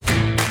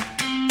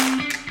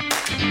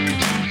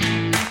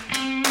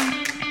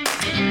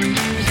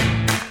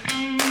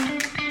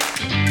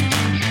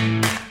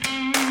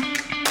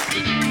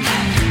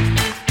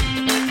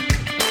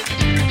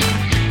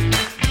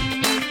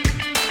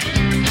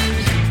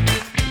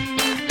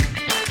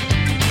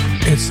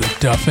It's the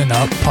Duffin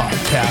Up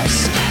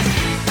Podcast.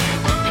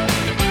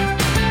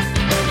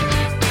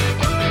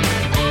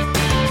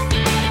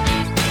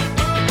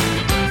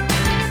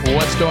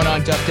 What's going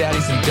on, Duff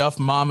Daddies and Duff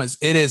Mamas?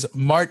 It is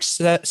March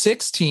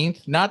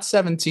 16th, not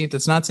 17th.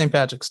 It's not St.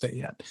 Patrick's Day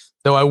yet,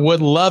 though I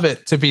would love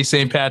it to be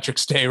St.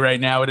 Patrick's Day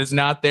right now. It is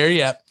not there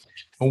yet.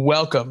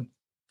 Welcome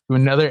to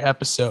another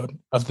episode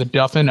of the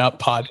Duffin Up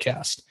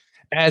Podcast.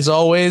 As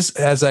always,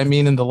 as I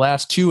mean in the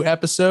last two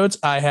episodes,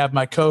 I have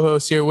my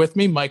co-host here with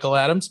me, Michael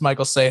Adams.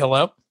 Michael, say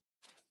hello.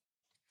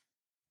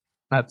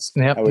 That's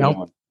yep.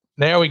 Nope.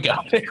 There we go.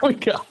 There we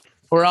go.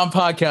 We're on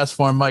podcast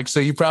form, Mike, so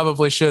you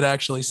probably should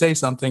actually say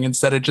something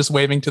instead of just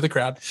waving to the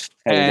crowd.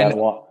 Hey,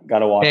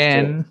 gotta watch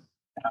and,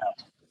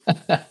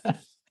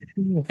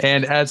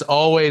 and as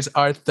always,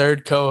 our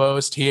third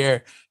co-host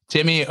here,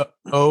 Timmy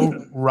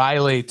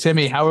O'Reilly.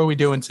 Timmy, how are we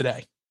doing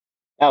today?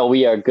 Oh,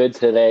 we are good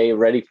today.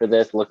 Ready for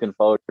this. Looking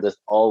forward to this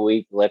all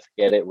week. Let's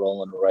get it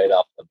rolling right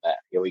off the bat.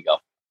 Here we go.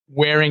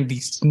 Wearing the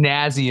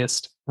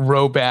snazziest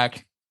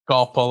rowback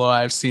golf polo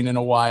I've seen in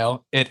a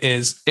while. It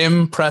is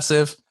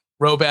impressive.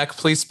 Rowback,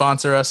 please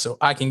sponsor us so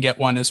I can get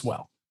one as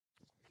well.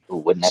 Ooh,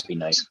 wouldn't that be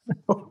nice?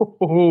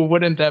 Ooh,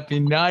 wouldn't that be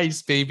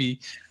nice,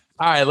 baby?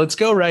 All right, let's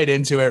go right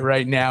into it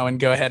right now and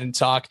go ahead and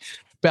talk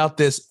about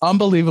this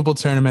unbelievable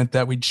tournament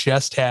that we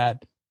just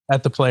had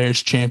at the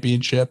Players'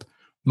 Championship.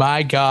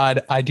 My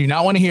God, I do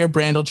not want to hear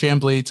Brandel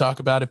Chambly talk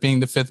about it being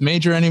the fifth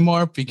major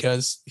anymore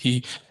because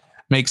he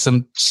makes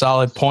some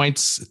solid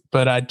points,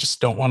 but I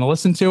just don't want to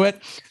listen to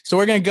it. So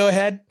we're going to go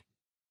ahead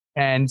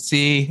and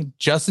see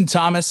Justin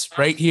Thomas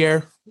right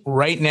here,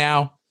 right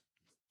now,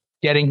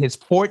 getting his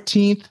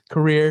 14th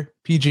career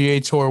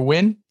PGA Tour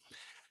win.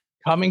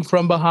 Coming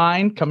from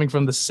behind, coming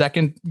from the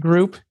second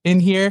group in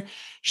here,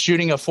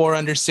 shooting a 4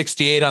 under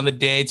 68 on the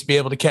day to be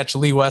able to catch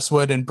Lee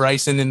Westwood and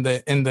Bryson in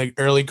the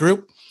early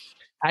group.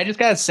 I just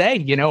got to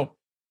say,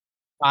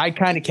 I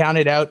kind of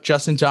counted out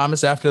Justin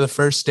Thomas after the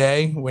first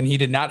day when he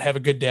did not have a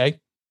good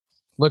day.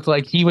 Looked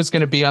like he was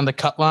going to be on the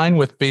cut line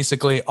with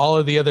basically all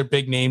of the other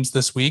big names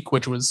this week,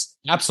 which was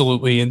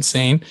absolutely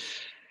insane.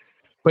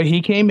 But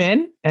he came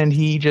in and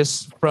he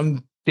just,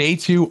 from day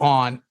two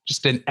on,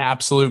 just an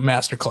absolute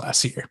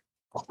masterclass here.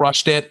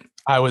 Crushed it.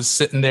 I was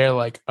sitting there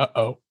like,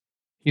 uh-oh,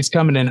 he's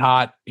coming in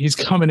hot. He's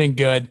coming in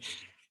good.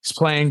 He's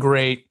playing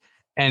great.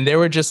 And there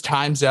were just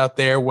times out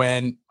there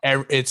when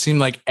it seemed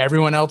like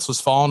everyone else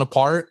was falling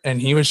apart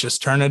and he was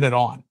just turning it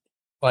on.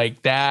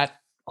 Like that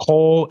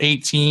hole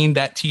 18,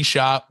 that tee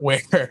shot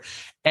where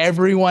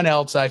everyone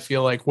else, I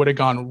feel like, would have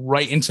gone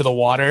right into the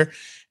water.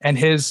 And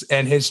his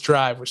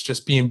drive was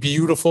just being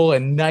beautiful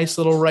and nice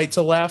little right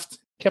to left.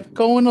 Kept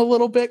going a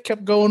little bit.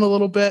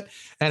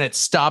 And it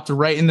stopped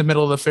right in the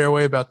middle of the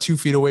fairway, about 2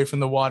 feet away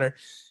from the water. It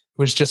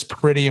was just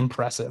pretty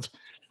impressive.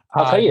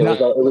 I'll tell you, it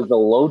was a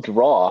low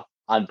draw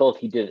on both.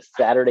 He did it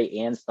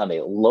Saturday and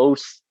Sunday. Low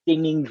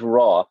stinging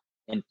draw.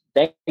 And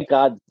thank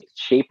God the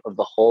shape of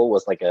the hole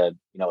was like a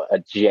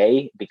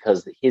J,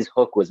 because his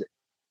hook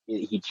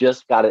he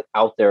just got it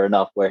out there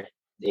enough where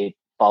it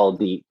followed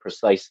the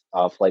precise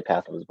flight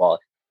path of his ball.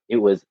 It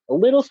was a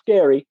little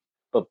scary,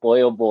 but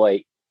boy, oh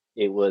boy,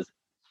 it was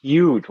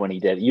huge when he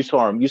did it. You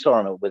saw him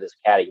with his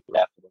caddy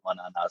after the one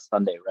on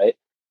Sunday, right?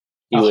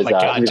 My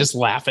God, just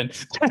laughing.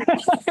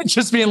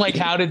 Just being like,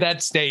 how did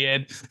that stay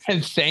in?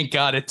 And thank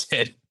God it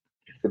did.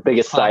 The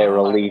biggest sigh of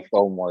relief.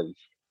 Oh my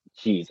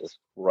Jesus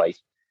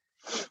Christ.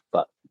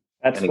 But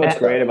that's what's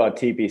great about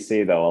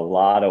TPC, though. A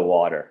lot of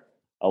water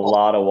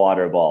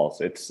balls.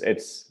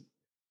 It's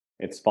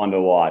fun to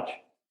watch.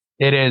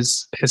 It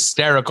is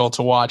hysterical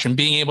to watch, and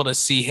being able to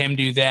see him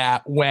do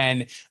that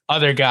when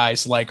other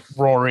guys like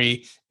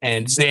Rory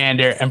and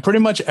Xander and pretty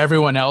much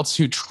everyone else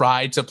who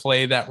tried to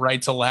play that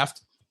right to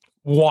left,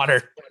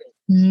 water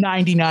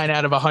 99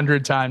 out of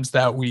 100 times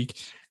that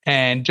week.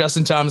 And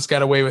Justin Thomas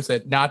got away with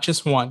it, not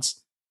just once,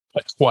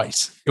 but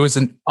twice. It was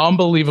an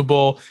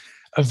unbelievable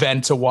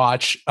event to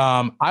watch.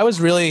 I was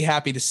really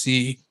happy to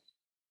see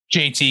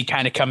JT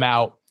kind of come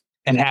out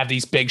and have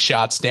these big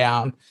shots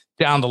down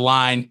the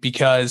line,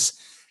 because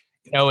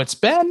it's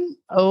been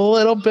a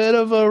little bit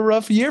of a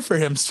rough year for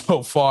him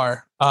so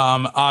far.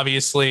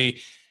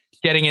 Obviously,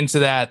 getting into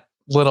that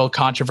little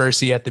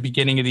controversy at the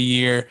beginning of the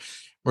year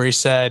where he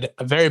said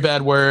a very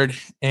bad word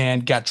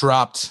and got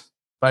dropped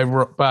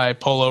by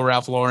Polo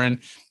Ralph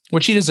Lauren,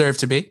 which he deserved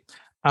to be.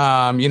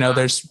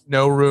 There's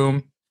no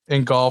room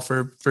in golf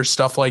for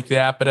stuff like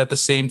that. But at the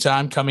same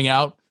time, coming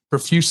out,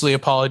 profusely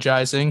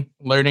apologizing,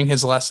 learning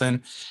his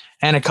lesson.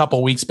 And a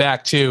couple weeks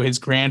back, too, his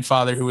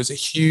grandfather, who was a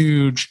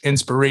huge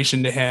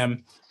inspiration to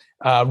him,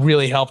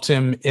 really helped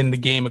him in the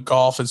game of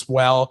golf as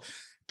well,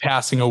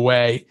 passing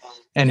away.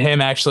 And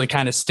him actually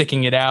kind of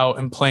sticking it out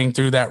and playing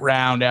through that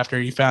round after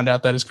he found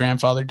out that his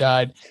grandfather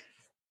died.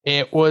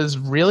 It was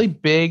really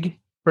big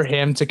for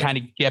him to kind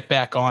of get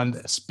back on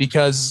this,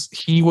 because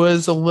he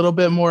was a little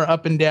bit more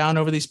up and down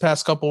over these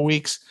past couple of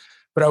weeks.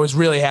 But I was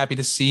really happy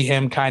to see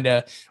him kind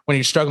of, when he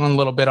was struggling a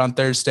little bit on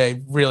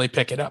Thursday, really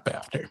pick it up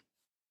after.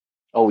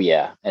 Oh,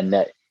 yeah. And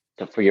that,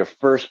 for your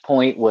first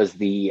point, was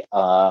the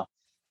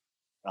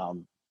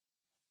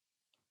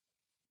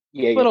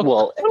Yeah,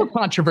 little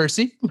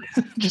controversy.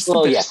 Just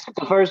yes.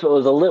 The first one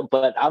was a little,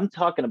 but I'm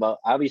talking about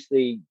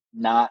obviously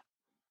no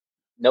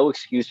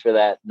excuse for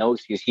that. No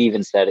excuse. He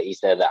even said it. He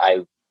said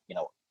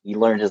he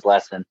learned his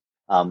lesson.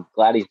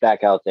 Glad he's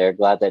back out there.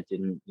 Glad that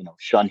didn't,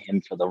 shun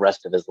him for the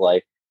rest of his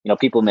life.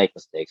 People make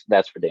mistakes.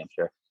 That's for damn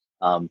sure.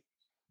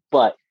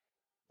 But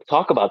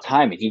talk about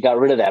timing. He got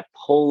rid of that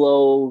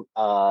polo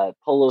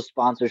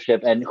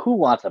sponsorship, and who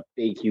wants a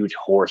big, huge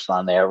horse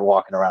on there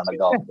walking around the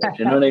golf course?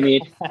 You know what I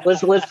mean?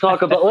 Let's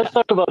talk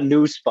about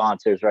new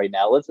sponsors right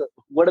now. What's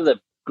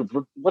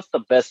the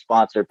best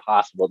sponsor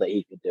possible that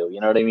he could do?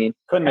 You know what I mean?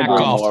 Couldn't agree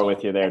more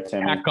with you there,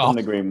 Timmy. Couldn't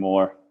agree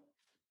more.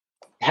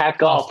 Hack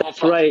golf,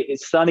 that's right.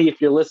 It's Sonny.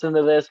 If you're listening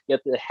to this,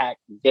 get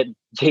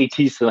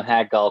JT some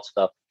hack golf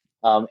stuff.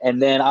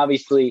 And then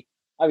obviously,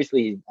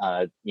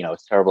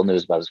 it's terrible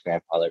news about his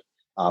grandfather.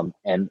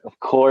 And of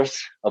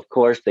course,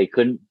 they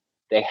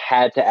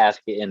had to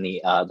ask it in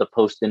the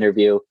post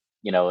interview,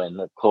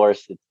 and of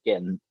course it's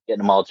getting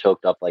them all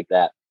choked up like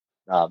that.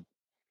 But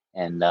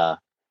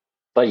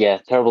yeah,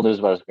 terrible news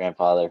about his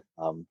grandfather.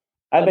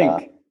 I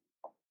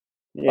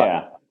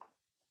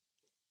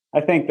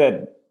think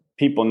that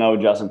people know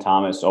Justin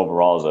Thomas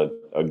overall is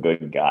a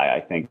good guy.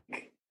 I think,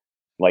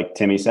 like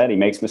Timmy said, he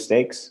makes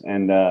mistakes,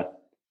 and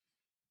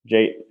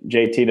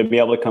JT to be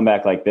able to come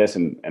back like this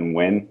and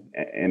win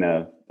in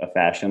a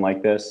fashion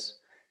like this,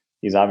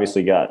 he's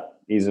obviously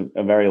he's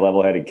a very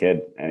level-headed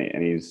kid,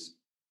 and he's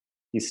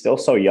still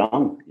so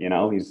young.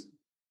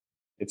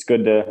 It's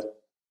good to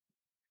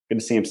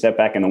see him step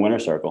back in the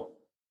winner's circle.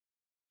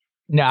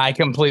 No, I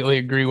completely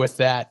agree with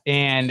that.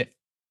 And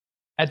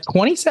at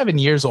 27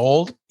 years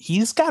old,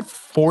 he's got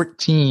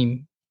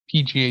 14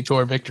 PGA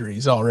Tour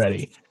victories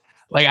already.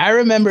 Like, I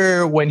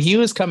remember when he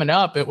was coming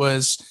up, it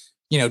was,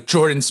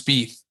 Jordan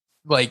Spieth,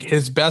 like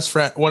his best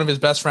friend, one of his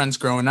best friends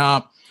growing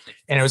up,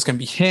 and it was going to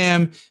be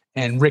him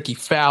and Ricky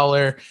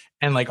Fowler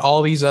and like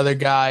all these other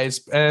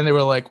guys. And they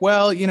were like,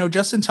 well,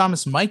 Justin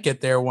Thomas might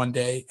get there one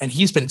day. And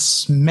he's been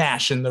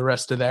smashing the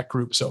rest of that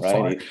group so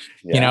far.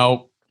 Yeah.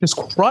 Just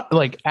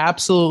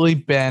absolutely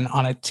been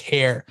on a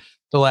tear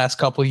the last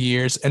couple of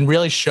years, and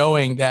really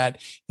showing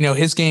that,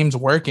 his game's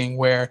working,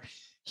 where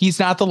he's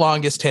not the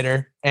longest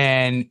hitter.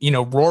 And,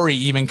 Rory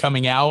even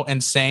coming out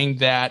and saying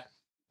that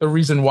the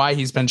reason why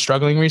he's been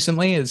struggling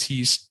recently is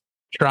he's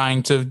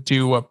trying to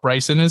do what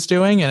Bryson is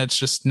doing, and it's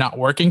just not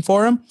working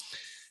for him.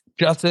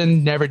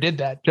 Justin never did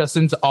that.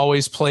 Justin's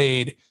always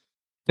played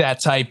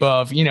that type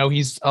of,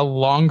 he's a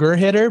longer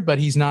hitter, but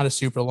he's not a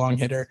super long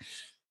hitter.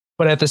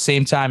 But at the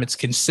same time, it's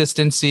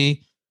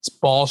consistency, it's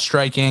ball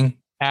striking,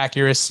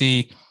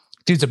 accuracy.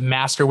 Dude's a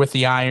master with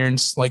the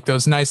irons, like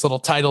those nice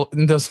little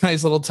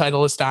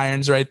Titleist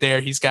irons right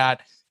there. He's got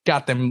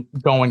them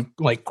going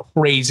like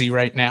crazy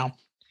right now.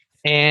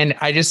 And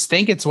I just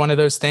think it's one of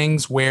those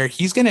things where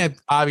he's going to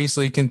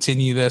obviously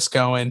continue this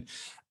going.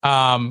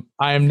 I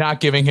am not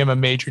giving him a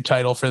major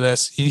title for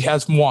this. He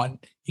has one.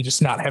 He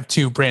does not have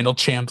two, Brandel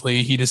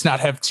Champley. He does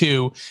not have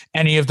two,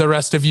 any of the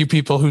rest of you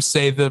people who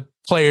say the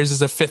Players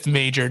is a fifth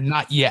major.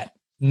 Not yet.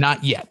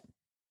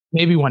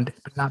 Maybe one day,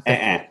 but not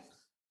that.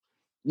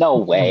 No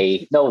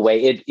way.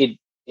 It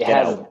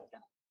has.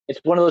 It's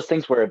one of those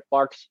things where it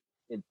barks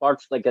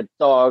like a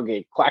dog.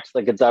 It quacks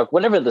like a duck.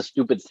 Whatever the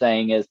stupid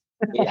saying is,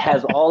 it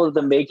has all of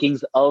the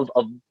makings of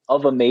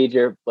a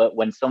major. But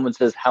when someone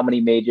says how many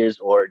majors,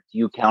 or do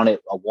you count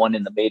it a one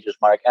in the majors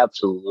mark?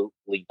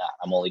 Absolutely not.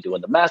 I'm only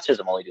doing the Masters.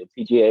 I'm only doing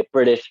PGA,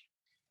 British,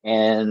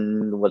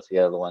 and what's the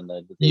other one?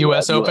 The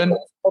U.S. Open.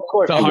 Of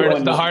course,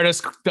 the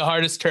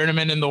hardest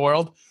tournament in the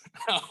world.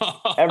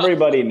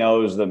 Everybody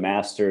knows the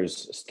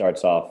Masters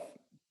starts off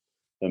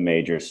the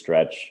major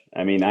stretch.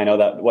 I mean, I know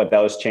that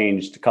was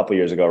changed a couple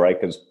years ago, right?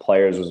 Because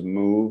Players was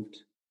moved.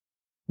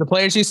 The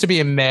Players used to be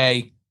in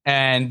May,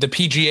 and the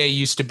PGA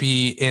used to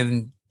be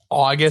in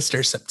August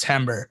or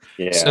September.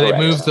 Yeah, so they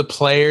moved the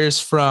Players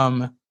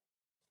from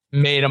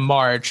May to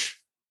March,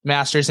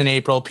 Masters in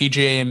April,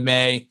 PGA in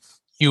May,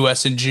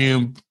 US in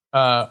June,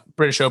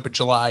 British Open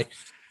July.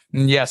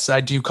 And yes,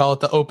 I do call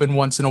it the Open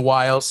once in a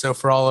while. So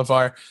for all of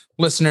our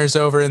listeners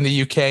over in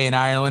the UK and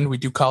Ireland, we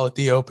do call it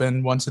the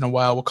Open once in a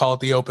while. We'll call it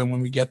the Open when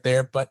we get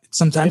there, but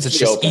sometimes it's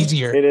just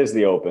easier. It is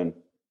the Open.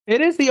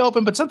 It is the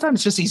Open, but sometimes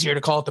it's just easier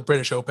to call it the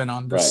British Open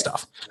on this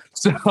stuff.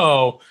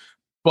 So,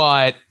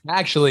 but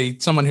actually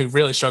someone who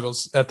really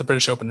struggles at the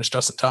British Open is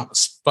Justin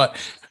Thomas. But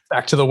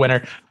back to the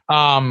winner.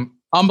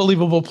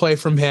 Unbelievable play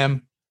from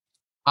him.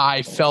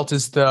 I felt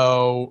as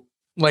though,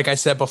 like I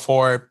said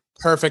before,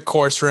 perfect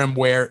course for him,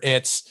 where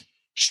it's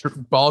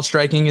ball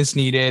striking is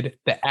needed,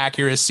 the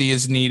accuracy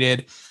is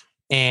needed,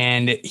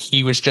 and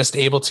he was just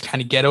able to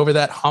kind of get over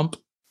that hump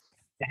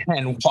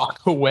and walk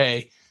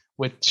away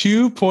with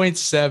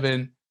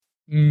 $2.7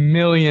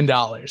 million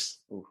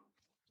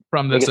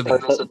from this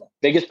event.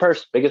 Biggest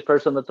purse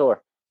on the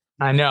tour.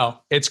 I know,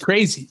 it's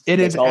crazy.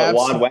 They call it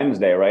WAD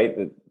Wednesday, right?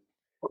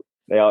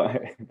 They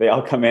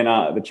all come in.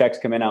 The checks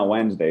come in on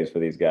Wednesdays for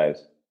these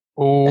guys.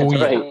 Oh,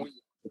 that's right.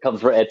 It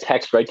comes a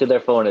text right to their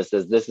phone. It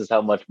says, "This is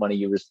how much money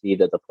you received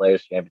at the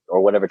Players Championship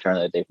or whatever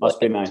tournament they play." Must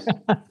be nice.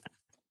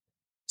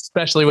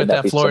 especially with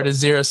Wouldn't that be Florida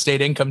zero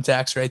state income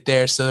tax right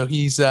there. So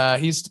he's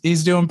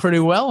doing pretty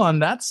well on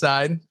that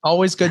side.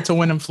 Always good to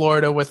win in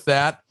Florida with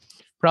that.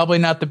 Probably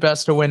not the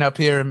best to win up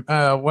here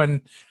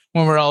when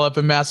we're all up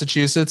in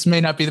Massachusetts.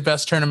 May not be the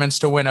best tournaments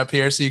to win up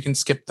here, so you can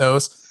skip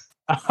those.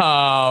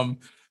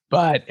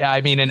 But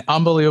I mean, an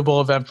unbelievable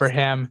event for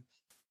him.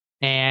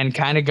 And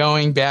kind of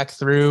going back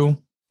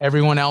through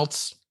everyone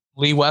else,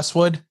 Lee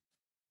Westwood,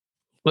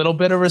 little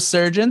bit of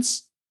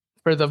resurgence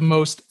for the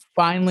most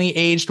finely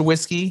aged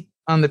whiskey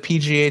on the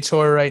PGA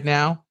Tour right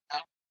now.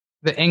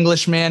 The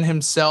Englishman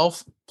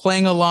himself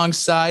playing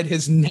alongside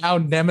his now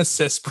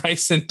nemesis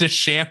Bryson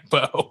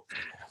DeChambeau.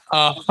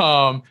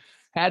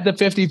 Had the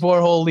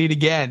 54-hole lead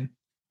again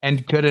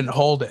and couldn't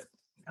hold it.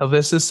 Now,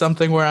 this is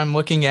something where I'm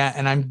looking at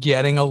and I'm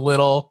getting a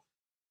little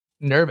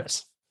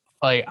nervous.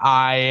 Like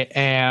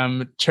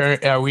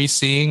are we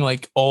seeing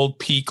like old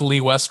peak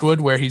Lee Westwood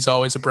where he's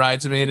always a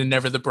bridesmaid and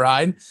never the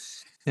bride?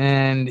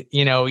 And,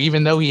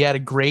 even though he had a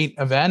great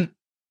event,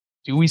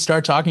 do we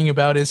start talking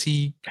about is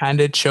he kind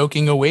of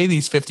choking away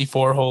these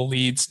 54-hole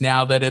leads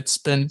now that it's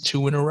been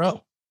 2 in a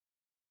row?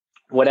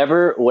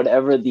 Whatever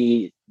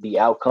the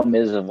outcome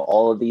is of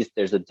all of these,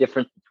 there's a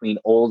difference between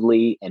old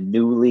Lee and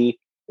new Lee.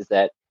 Is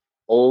that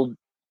old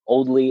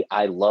Lee,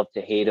 I love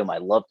to hate him. I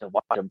love to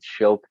watch him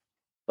choke.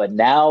 But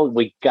now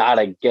we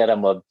gotta get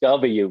him a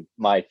W,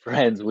 my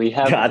friends. We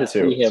have to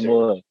see him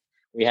win.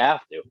 We have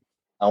to.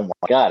 Oh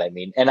my God! I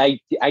mean, and I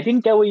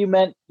didn't get what you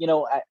meant.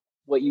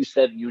 What you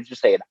said. You were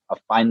just saying a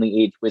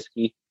finely aged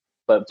whiskey,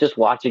 but just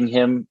watching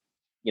him,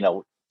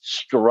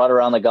 strut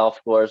around the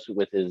golf course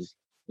with his,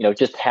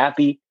 just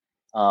happy.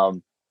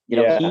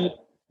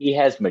 He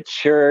has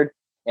matured,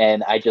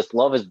 and I just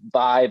love his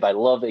vibe. I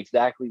love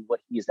exactly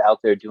what he's out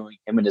there doing.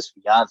 Him and his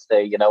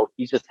fiance.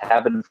 He's just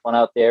having fun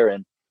out there,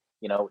 and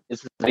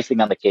this is icing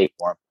on the cake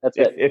for him. That's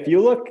it. If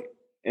you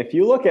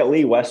look at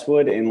Lee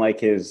Westwood in like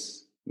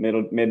his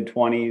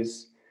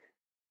mid-20s,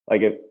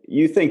 like if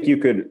you think you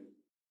could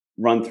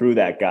run through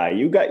that guy,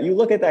 you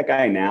look at that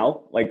guy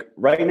now, like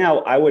right now,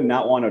 I would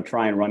not want to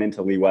try and run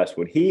into Lee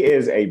Westwood. He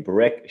is a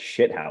brick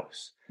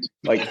shithouse.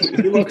 Like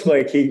he looks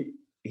like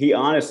he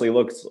honestly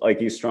looks like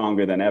he's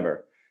stronger than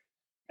ever.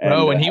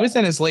 And when he was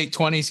in his late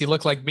 20s, he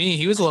looked like me.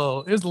 He was a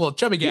little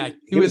chubby guy.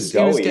 He was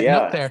getting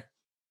up there.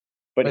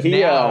 But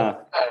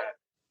now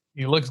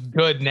he looks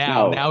good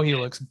now. No. Now he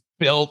looks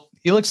built.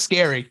 He looks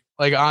scary.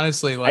 Like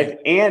honestly, like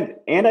and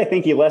I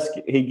think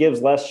he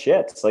gives less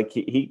shits. Like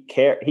he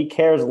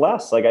cares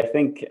less. Like I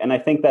think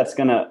that's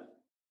gonna,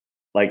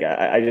 like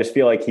I just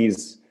feel like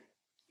he's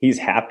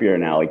happier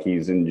now. Like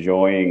he's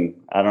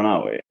enjoying. I don't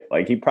know.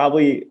 Like he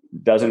probably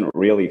doesn't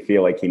really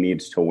feel like he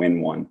needs to win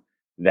one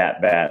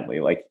that badly.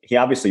 Like he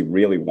obviously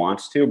really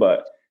wants to,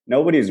 but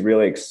nobody's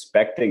really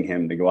expecting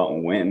him to go out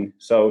and win.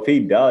 So if he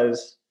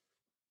does,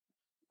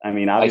 I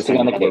mean, obviously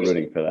we're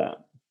rooting for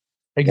that.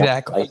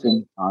 Exactly. Yeah,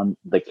 icing on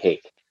the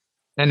cake.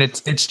 And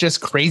it's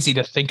just crazy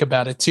to think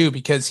about it too,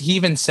 because he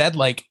even said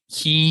like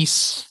he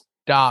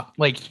stopped,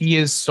 like he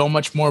is so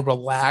much more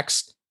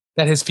relaxed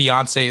that his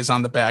fiance is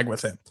on the bag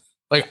with him.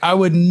 Like I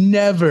would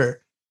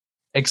never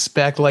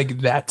expect like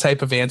that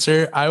type of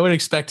answer. I would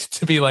expect it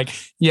to be like,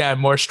 yeah,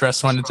 I'm more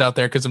stressed when it's out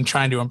there because I'm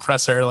trying to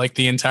impress her like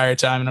the entire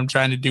time and I'm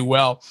trying to do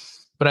well.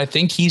 But I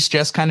think he's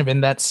just kind of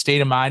in that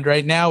state of mind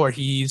right now where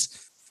he's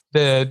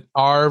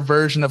our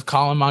version of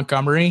Colin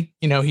Montgomery.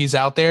 He's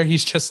out there.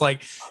 He's just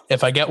like,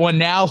 if I get one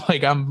now,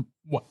 like I'm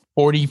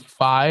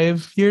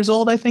 45 years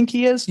old, I think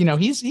he is.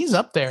 He's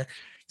up there.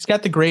 He's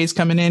got the grays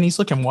coming in. He's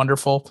looking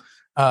wonderful.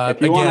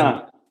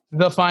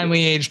 The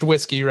finely aged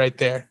whiskey right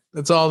there.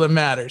 That's all that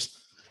matters.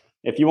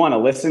 If you want to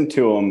listen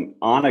to him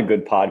on a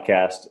good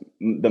podcast,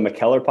 the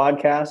McKellar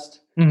podcast,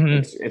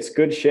 it's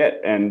good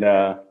shit. And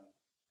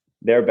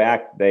they're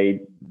back. They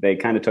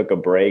kind of took a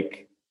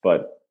break,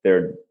 but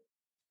they're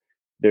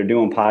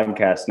doing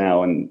podcasts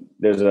now, and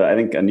there's I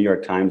think a New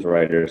York Times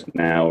writer is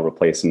now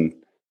replacing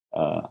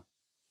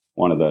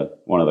one of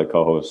the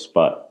co-hosts.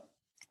 But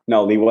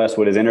no, Lee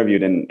Westwood is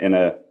interviewed in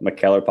a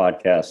McKellar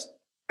podcast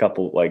a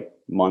couple like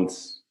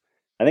months.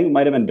 I think it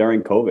might have been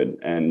during COVID,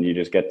 and you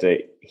just get to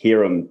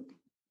hear him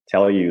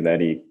tell you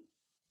that he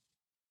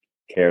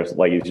cares.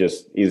 Like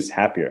he's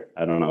happier.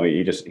 I don't know.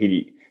 You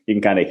can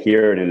kind of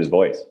hear it in his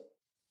voice.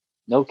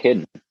 No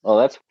kidding. Well,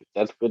 that's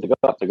good to go.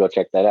 Have to go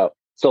check that out.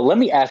 So let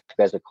me ask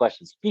you guys a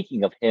question.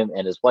 Speaking of him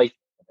and his wife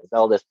and his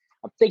eldest,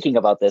 I'm thinking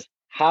about this.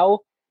 How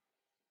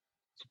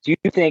do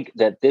you think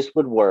that this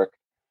would work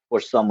for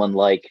someone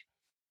like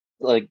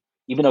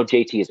even though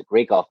JT is a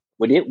great golfer,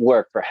 would it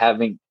work for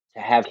having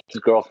to have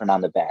his girlfriend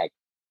on the bag?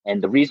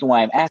 And the reason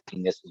why I'm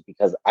asking this is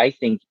because I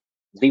think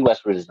Lee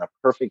Westwood is in a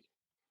perfect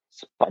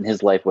spot in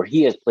his life where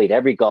he has played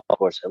every golf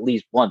course at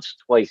least once,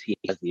 twice. He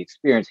has the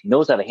experience. He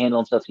knows how to handle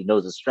himself. He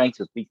knows his strengths,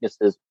 his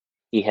weaknesses.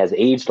 He has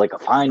aged like a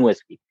fine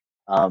whiskey.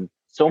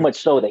 So much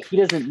so that he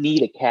doesn't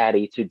need a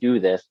caddy to do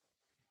this.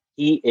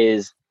 He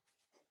is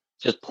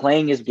just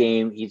playing his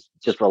game. He's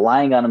just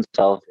relying on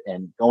himself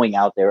and going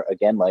out there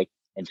again,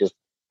 and just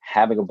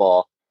having a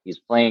ball. He's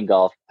playing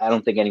golf. I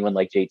don't think anyone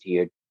like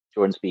JT or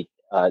Jordan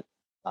Spieth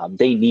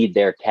they need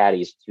their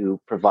caddies to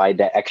provide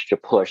that extra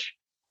push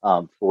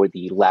for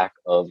the lack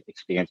of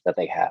experience that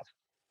they have.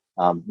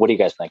 What do you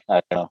guys think?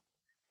 I don't know.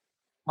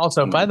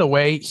 Also, by the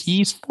way,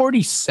 he's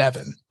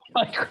 47.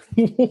 Like,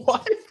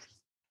 what?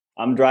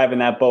 I'm driving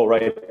that boat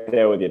right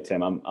there with you,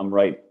 Tim. I'm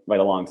right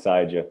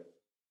alongside you.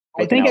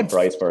 I think out for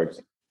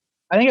icebergs.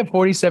 I think at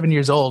 47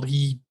 years old,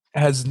 he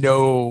has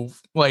no,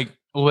 like,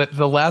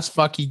 the last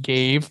fuck he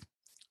gave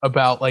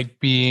about like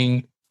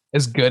being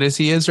as good as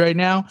he is right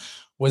now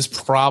was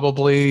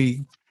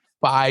probably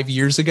 5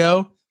 years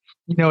ago.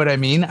 You know what I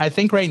mean? I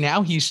think right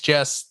now he's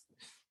just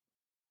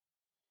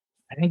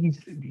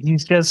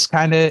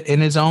kind of in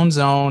his own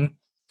zone,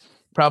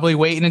 probably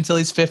waiting until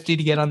he's 50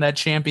 to get on that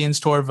Champions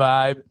Tour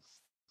vibe.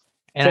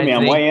 And Timmy,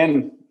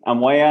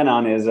 I'm way in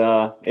on his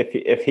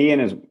if he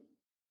and his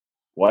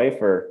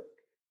wife, or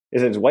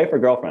is it his wife or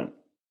girlfriend?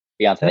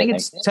 Fiance, I think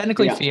it's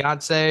technically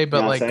fiance,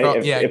 but fiance.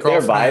 Like if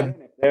girlfriend.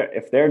 They're vibing,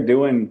 if they're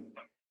doing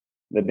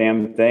the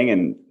damn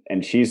thing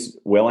and she's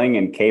willing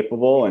and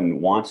capable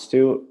and wants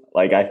to,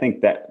 like, I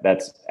think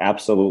that's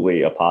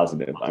absolutely a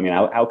positive. I mean,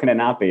 how can it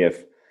not be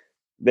if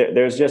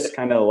there's just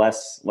kind of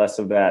less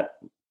of that?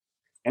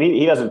 And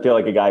he doesn't feel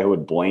like a guy who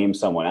would blame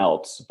someone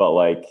else, but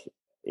like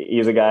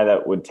he's a guy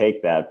that would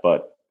take that,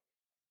 but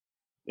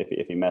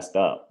if he messed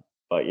up.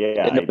 But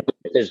yeah,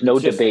 there's no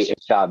debate in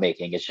shot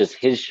making. It's just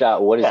his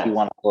shot. What does he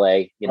want to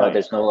play? You know, right.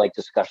 There's no like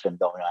discussion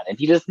going on, and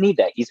he doesn't need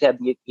that. He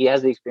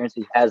has the experience.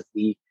 He has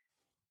the,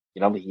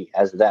 he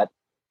has that.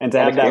 And to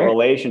have that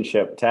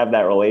relationship,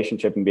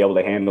 and be able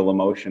to handle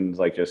emotions,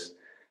 like just,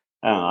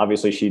 I don't know,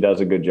 obviously she does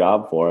a good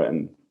job for it.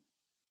 And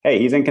hey,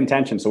 he's in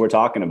contention, so we're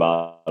talking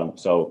about him.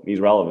 So he's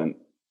relevant.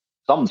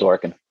 Something's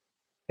working.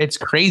 It's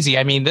crazy.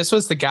 I mean, this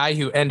was the guy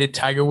who ended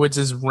Tiger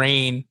Woods'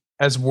 reign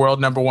as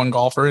world #1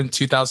 golfer in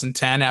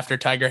 2010 after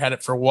Tiger had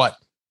it for what?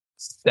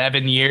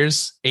 7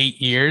 years,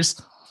 8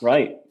 years.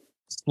 Right.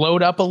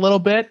 Slowed up a little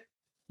bit,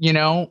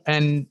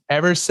 and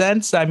ever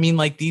since, I mean,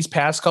 like these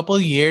past couple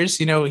of years,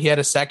 he had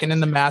a second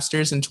in the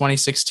Masters in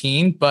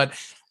 2016, but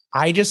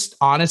I just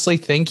honestly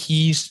think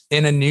he's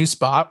in a new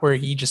spot where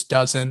he just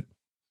doesn't,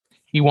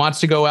 he wants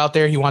to go out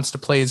there. He wants to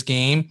play his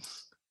game,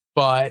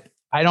 but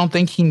I don't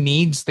think he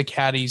needs the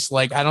caddies.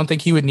 Like, I don't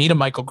think he would need a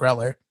Michael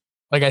Greller.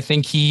 Like, I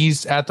think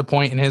he's at the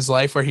point in his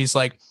life where he's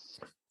like,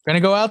 we're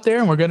going to go out there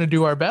and we're going to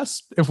do our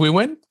best. If we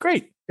win,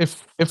 great.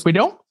 If we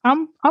don't,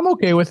 I'm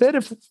okay with it.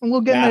 If we'll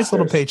get a nice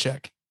little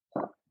paycheck.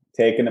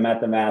 Taking him at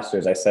the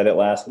Masters. I said it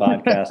last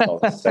podcast.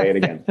 I'll say it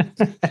again.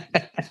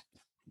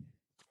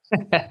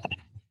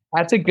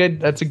 That's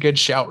a good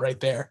shout right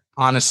there,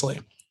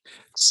 honestly.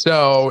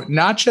 So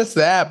not just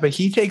that, but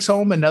he takes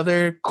home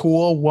another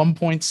cool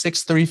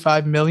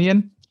 $1.635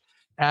 million,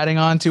 adding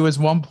on to his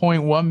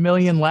 $1.1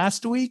 million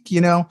last week.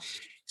 He's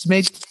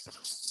made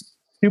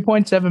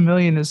 $2.7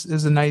 million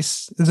is a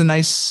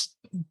nice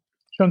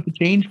chunk of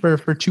change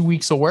for 2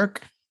 weeks of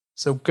work.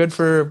 So good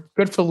for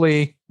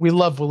Lee. We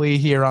love Lee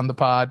here on the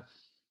pod.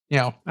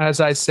 As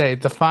I say,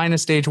 the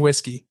finest age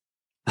whiskey.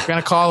 We're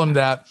gonna call him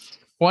that.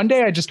 One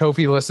day I just hope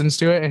he listens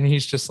to it and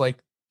he's just like,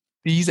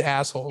 these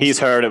assholes. He's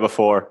heard it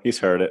before. He's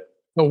heard it.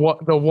 The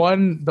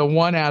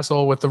one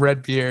asshole with the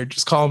red beard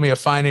just calling me a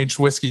fine aged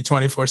whiskey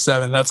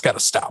 24/7. That's got to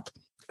stop.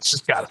 It's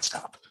just got to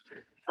stop.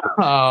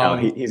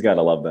 He's got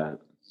to love that.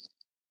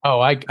 Oh,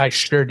 I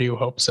sure do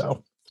hope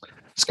so.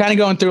 Just kind of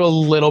going through a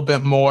little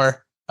bit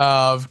more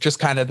of just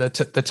kind of the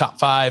top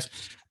five.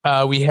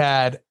 We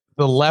had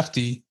the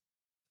lefty,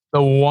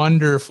 the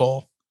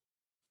wonderful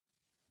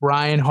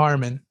Brian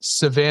Harmon,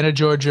 Savannah,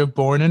 Georgia,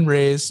 born and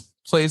raised.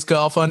 Plays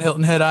golf on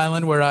Hilton Head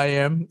Island, where I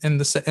am in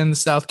the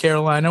South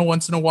Carolina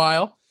once in a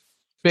while.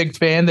 Big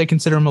fan. They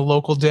consider him a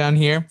local down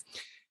here.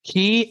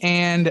 He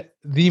and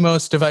the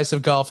most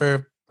divisive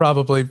golfer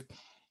probably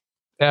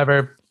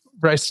ever,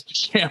 Bryson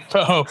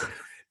DeChambeau,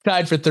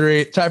 tied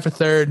for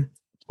third,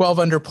 12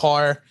 under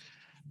par.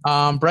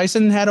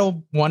 Bryson had a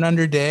 1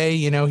 under day.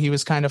 He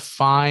was kind of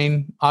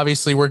fine.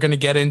 Obviously, we're going to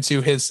get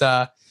into his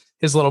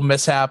little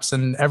mishaps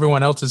and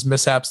everyone else's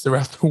mishaps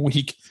throughout the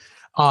week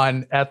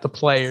at the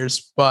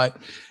Players, but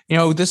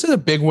this is a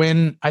big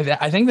win.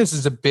 I think this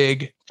is a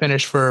big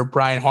finish for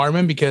Brian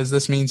Harmon because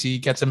this means he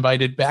gets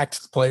invited back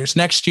to the Players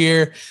next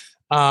year.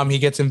 He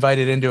gets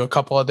invited into a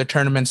couple other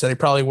tournaments that he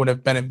probably would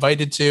have been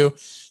invited to.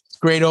 It's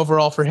great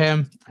overall for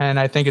him, and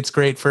I think it's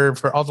great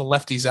for all the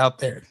lefties out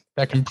there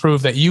that can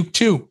prove that you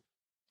too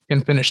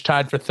can finish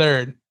tied for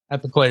third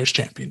at the Players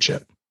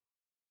Championship.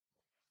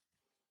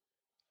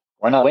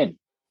 Why not win?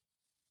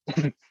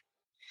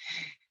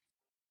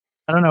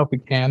 I don't know if we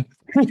can.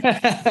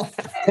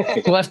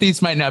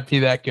 Lefties might not be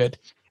that good.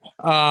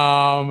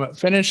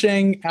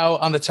 Finishing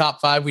out on the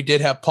top five, we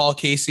did have Paul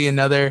Casey,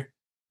 another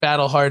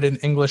battle-hardened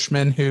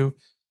Englishman who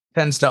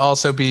tends to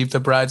also be the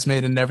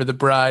bridesmaid and never the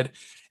bride.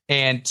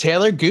 And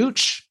Taylor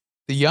Gooch,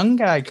 the young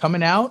guy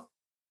coming out,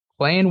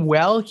 playing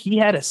well. He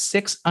had a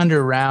 6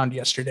 under round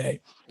yesterday.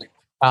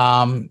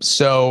 On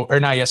Sunday.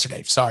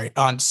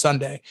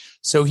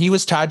 So he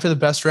was tied for the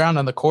best round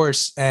on the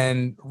course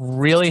and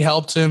really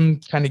helped him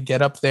kind of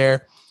get up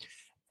there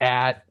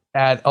at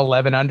at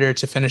 11 under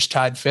to finish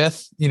tied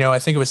fifth. I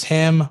think it was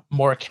him,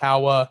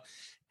 Morikawa,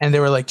 and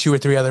there were like 2 or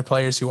 3 other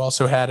players who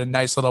also had a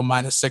nice little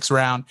 -6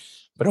 round.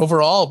 But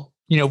overall,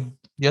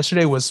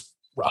 yesterday was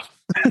rough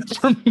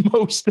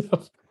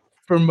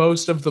for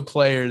most of the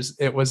players.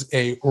 It was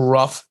a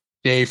rough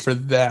day for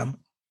them.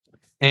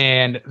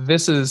 And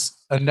this is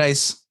a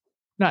nice,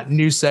 not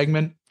new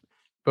segment,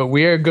 but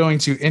we are going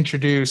to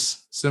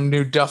introduce some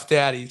new Duff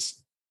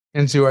Daddies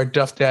into our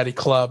Duff Daddy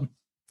Club.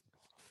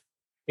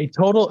 A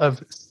total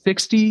of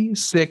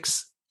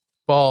 66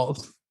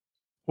 balls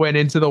went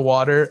into the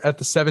water at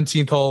the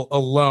 17th hole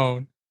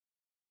alone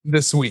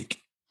this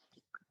week.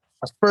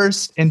 Our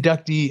first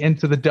inductee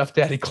into the Duff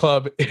Daddy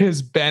Club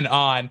is Ben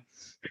On,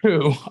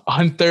 who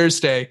on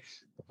Thursday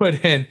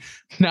put in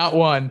not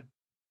 1,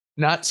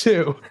 not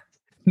 2,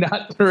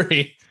 not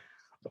 3,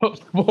 but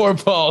 4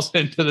 balls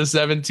into the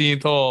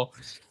 17th hole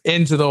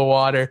into the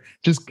water.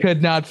 Just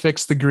could not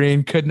fix the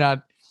green, could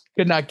not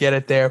get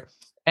it there.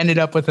 Ended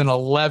up with an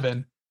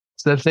 11.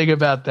 So think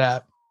about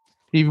that.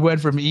 He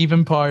went from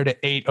even par to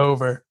 8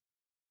 over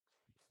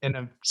in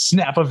a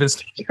snap of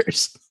his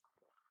fingers.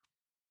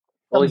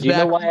 Oh, do you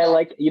know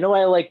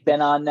why I like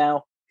Ben On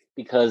now?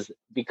 Because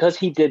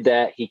he did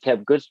that, he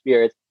kept good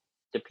spirits.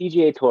 The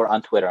PGA Tour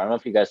on Twitter, I don't know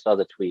if you guys saw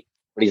the tweet,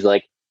 but he's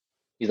like,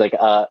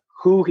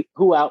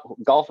 who out,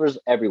 golfers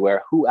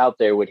everywhere, who out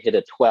there would hit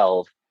a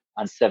 12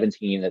 on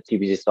 17 at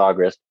TPC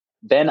Sawgrass?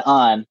 Ben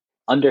On,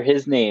 under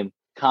his name,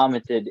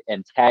 commented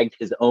and tagged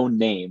his own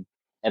name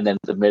and then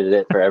submitted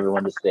it for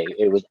everyone to see.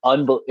 It was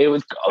it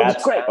was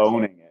great.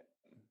 Owning it.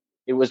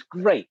 It was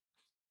great.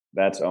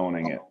 That's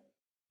owning it.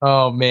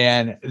 Oh,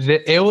 man.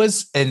 It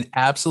was an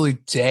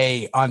absolute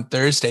day on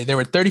Thursday. There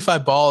were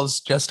 35 balls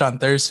just on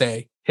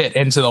Thursday hit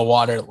into the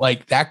water.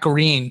 Like that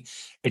green,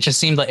 it just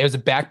seemed like it was a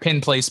back pin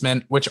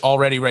placement, which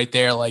already right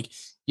there, like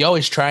you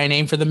always try and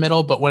aim for the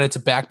middle, but when it's a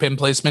back pin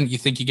placement, you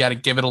think you got to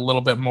give it a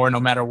little bit more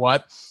no matter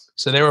what.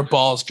 So there were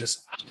balls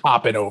just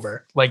hopping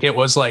over. Like it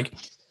was like a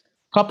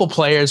couple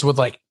players would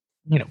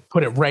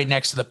put it right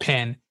next to the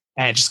pin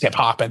and it just kept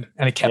hopping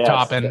and it kept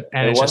hopping.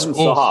 And it wasn't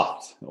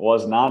soft. It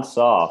was not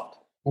soft.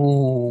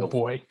 Oh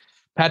boy.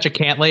 Patrick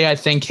Cantlay, I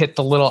think, hit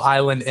the little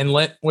island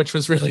inlet, which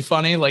was really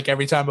funny. Like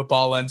every time a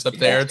ball ends up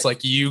there, it's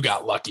like you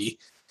got lucky.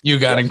 You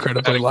got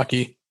incredibly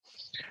lucky.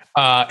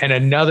 And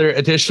another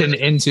addition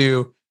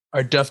into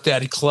our Duff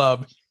Daddy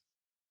Club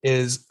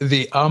is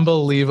the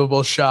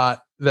unbelievable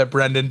shot that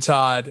Brendan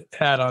Todd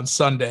had on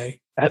Sunday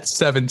at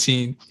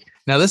 17.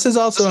 Now, this is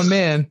also a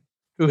man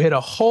who hit a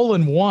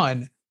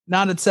hole-in-one,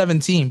 not at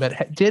 17,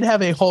 but did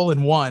have a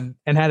hole-in-one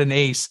and had an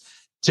ace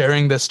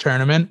during this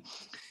tournament.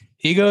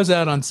 He goes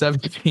out on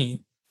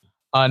 17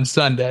 on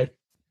Sunday,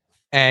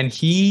 and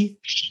he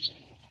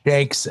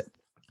shanks it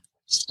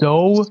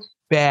so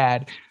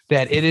bad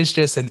that it is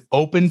just an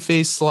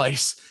open-faced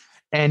slice,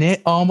 and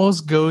it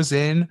almost goes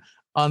in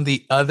on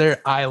the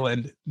other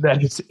island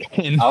that is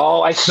in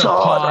I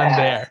saw pond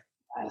that.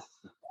 There.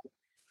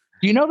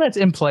 Do you know that's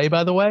in play,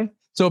 by the way?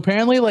 So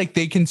apparently, like,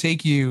 they can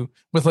take you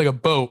with like a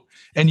boat,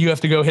 and you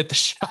have to go hit the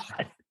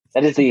shot.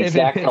 That is the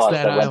exact thought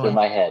that went through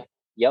my head.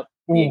 Yep,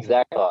 the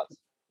exact thoughts.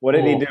 What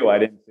did he do? I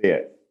didn't see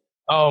it.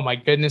 Oh my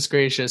goodness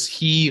gracious!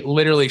 He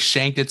literally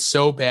shanked it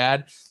so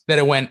bad that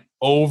it went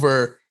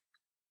over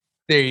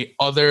the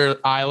other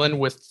island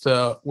with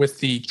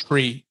the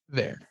tree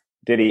there.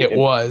 Did he?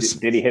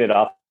 Did he hit it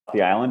off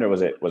the island, or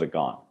was it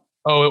gone?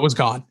 Oh, it was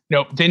gone.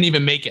 Nope, didn't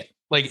even make it.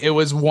 Like it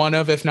was one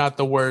of, if not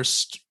the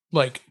worst,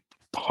 like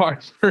par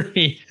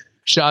 3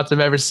 shots I've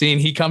ever seen.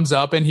 He comes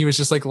up and he was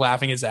just like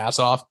laughing his ass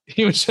off.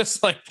 He was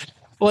just like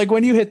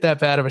when you hit that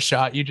bad of a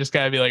shot, you just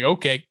gotta be like,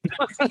 okay.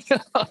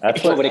 But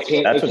it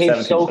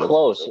came so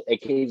close.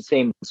 It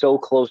came so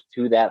close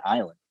to that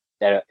island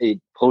that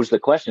it posed the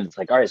question. It's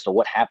like, all right, so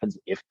what happens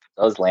if it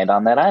does land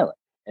on that island?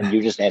 And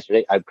you just answered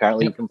it.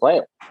 Apparently, you can play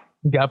it.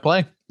 You gotta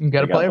play. You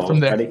gotta play it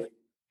from there.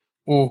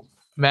 Ooh,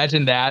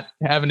 imagine that,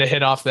 having to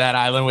hit off that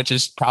island, which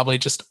is probably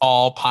just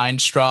all pine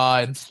straw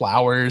and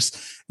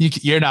flowers.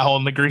 You're not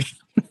holding the green,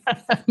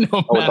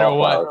 no matter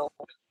what.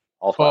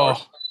 All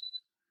flowers.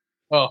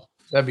 Oh,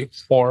 that'd be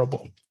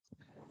horrible.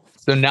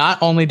 So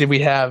not only did we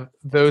have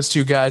those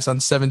two guys on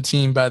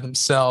 17 by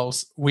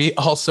themselves, we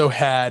also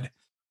had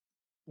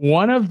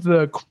one of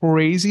the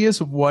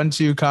craziest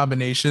 1-2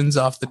 combinations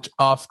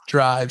off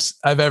drives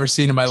I've ever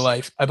seen in my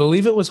life. I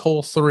believe it was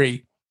hole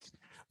 3,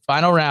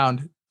 final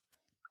round.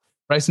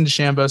 Bryson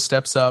DeChambeau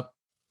steps up,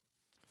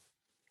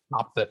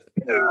 topped it,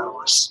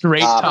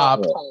 straight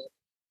top,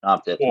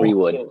 topped it,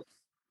 3-wood.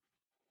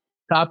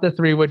 Topped the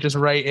 3-wood just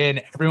right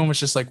in. Everyone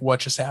was just like, what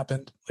just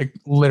happened? Like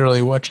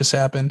literally what just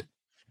happened?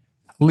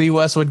 Lee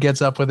Westwood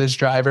gets up with his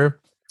driver,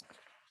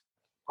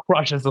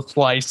 crushes a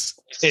slice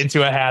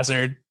into a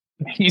hazard.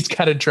 He's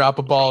got to drop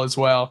a ball as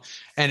well.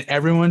 And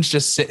everyone's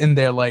just sitting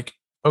there like,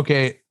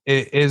 okay,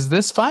 is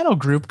this final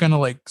group going to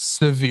like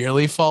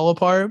severely fall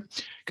apart?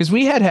 Because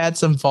we had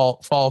some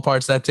fall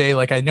aparts that day.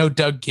 Like I know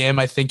Doug Gim,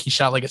 I think he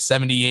shot like a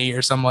 78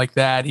 or something like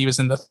that. He was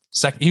in the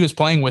second. He was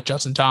playing with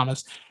Justin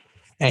Thomas,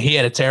 and he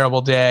had a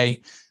terrible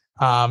day.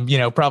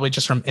 Probably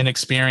just from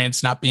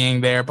inexperience, not being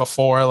there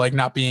before, like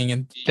not being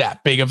in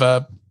that big of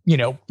a,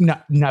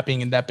 not being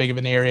in that big of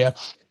an area.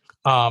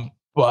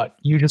 But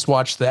you just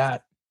watch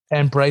that,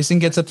 and Bryson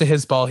gets up to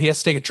his ball. He has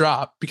to take a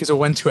drop because it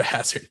went to a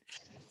hazard.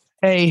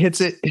 Hey,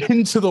 hits it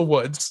into the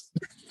woods,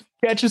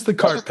 catches the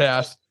cart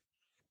path.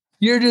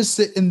 You're just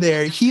sitting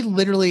there. He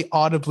literally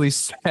audibly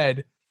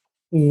said,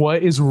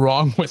 "What is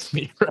wrong with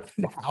me right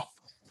now?"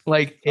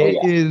 Like,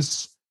 it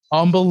is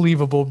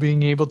unbelievable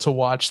being able to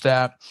watch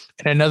that.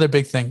 And another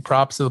big thing,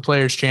 props to the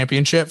Players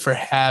Championship for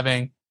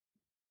having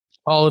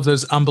all of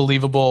those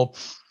unbelievable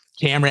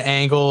camera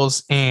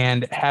angles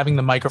and having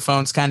the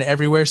microphones kind of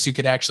everywhere so you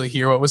could actually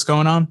hear what was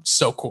going on.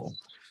 So cool.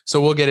 So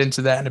we'll get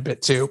into that in a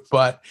bit too.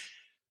 But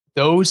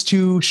those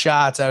two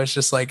shots, I was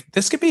just like,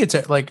 this could be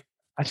like,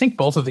 I think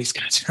both of these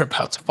guys are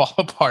about to fall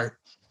apart.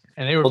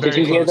 And they were very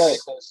did you close. Hear that?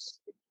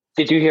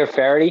 Did you hear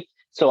Faraday?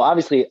 So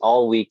obviously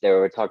all week they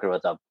were talking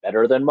about the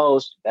better than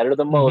most.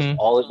 Mm-hmm.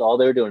 All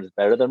they were doing is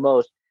better than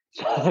most.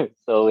 So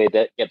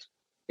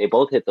they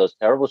both hit those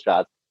terrible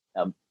shots.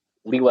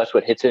 Lee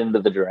Westwood hits it into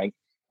the drink,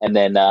 and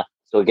then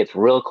so it gets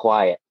real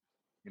quiet.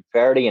 And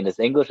Faraday in his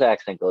English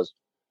accent goes,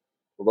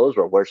 "Well, those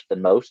were worse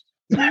than most."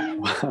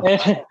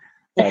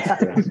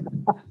 That's true.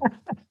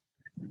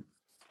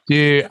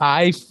 Dude,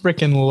 I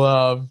freaking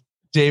love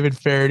David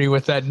Faraday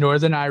with that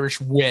Northern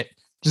Irish wit,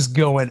 just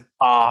going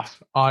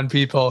off on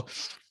people.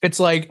 It's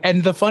like,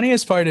 and the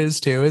funniest part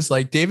is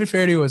like David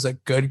Faraday was a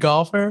good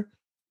golfer,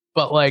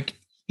 but like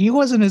he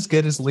wasn't as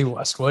good as Lee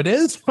Westwood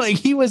is. Like,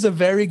 he was a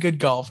very good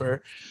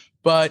golfer,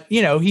 but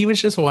he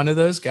was just one of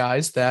those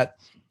guys that,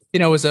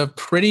 was a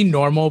pretty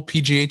normal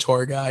PGA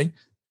Tour guy.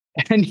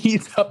 And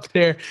he's up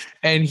there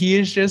and he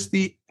is just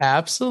the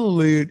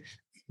absolute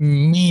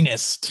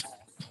meanest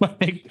when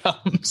it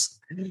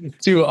comes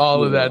to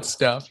all of that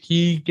stuff.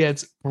 He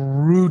gets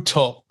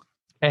brutal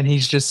and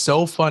he's just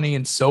so funny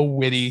and so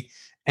witty.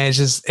 And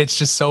it's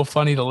just so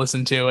funny to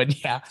listen to.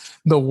 And yeah,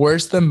 the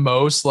worse than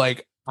most,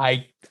 like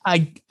I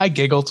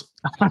giggled.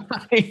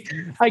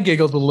 I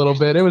giggled a little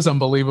bit. It was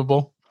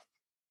unbelievable.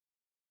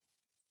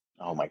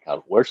 Oh my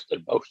God, worse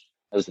than most.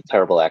 That was a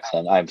terrible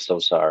accent. I'm so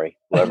sorry.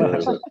 Whoever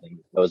was listening,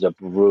 that was a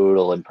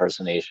brutal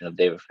impersonation of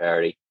David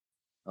Faraday.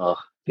 Oh,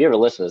 if you ever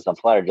listen to this, I'm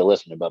flattered you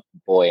listen, but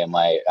boy,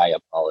 I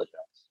apologize.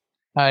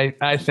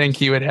 I think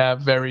he would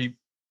have very,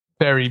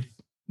 very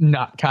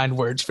not kind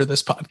words for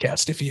this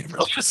podcast if he ever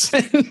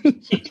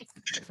listened.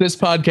 This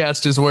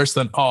podcast is worse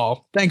than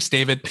all. Thanks,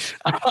 David.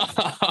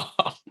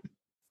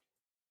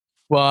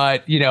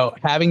 But,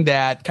 having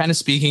that kind of,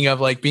 speaking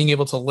of like being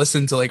able to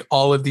listen to like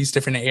all of these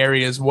different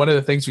areas, one of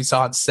the things we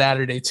saw on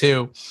Saturday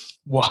too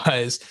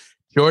was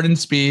Jordan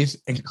Spieth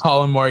and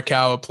Colin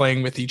Morikawa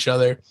playing with each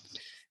other.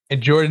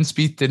 And Jordan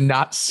Spieth did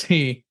not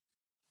see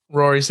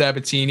Rory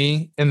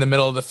Sabatini in the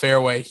middle of the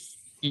fairway.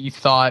 He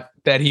thought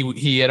that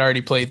he had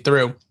already played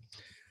through.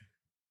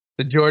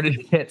 The Jordan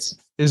hits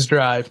his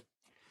drive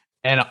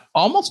and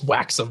almost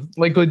whacks him,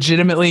 like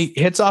legitimately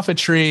hits off a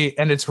tree,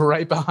 and it's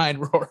right behind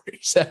Rory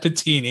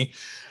Sabatini.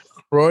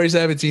 Rory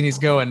Sabatini's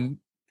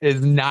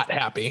is not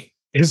happy.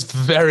 Is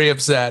very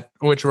upset,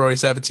 which Rory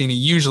Sabatini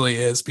usually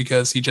is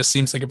because he just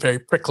seems like a very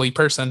prickly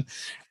person.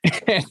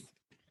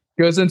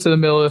 Goes into the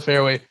middle of the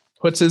fairway,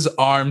 puts his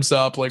arms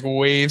up, like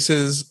waves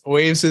his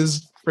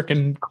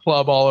freaking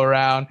club all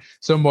around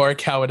so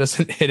Morikawa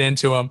doesn't hit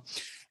into him.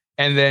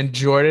 And then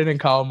Jordan and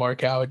Colin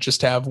Morikawa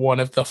just have one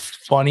of the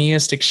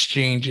funniest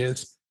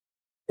exchanges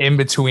in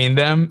between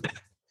them.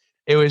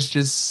 It was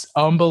just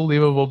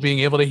unbelievable being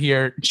able to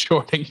hear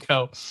Jordan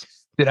go,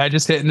 "Did I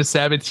just hit into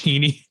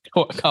Sabatini?"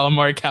 Colin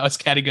Morikawa's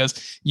caddy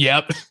goes,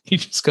 "Yep." He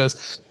just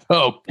goes,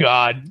 "Oh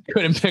God,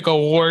 couldn't pick a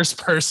worse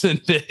person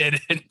to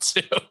hit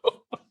into."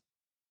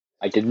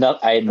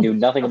 I knew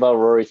nothing about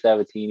Rory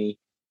Sabatini.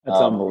 That's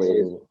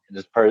unbelievable. In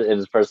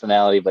his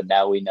personality, but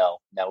now we know.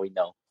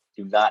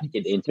 Do not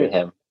get into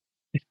him.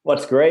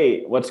 What's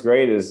great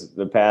is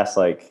the past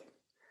like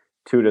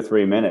 2 to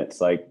 3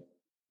 minutes, like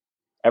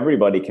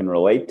everybody can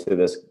relate to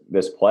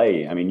this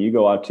play. I mean, you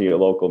go out to your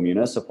local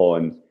municipal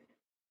and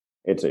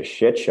it's a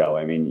shit show.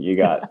 I mean, you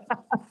got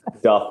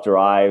duff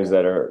drives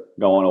that are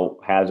going to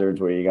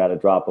hazards where you got to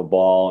drop a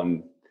ball,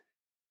 and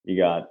you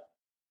got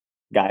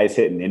guys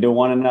hitting into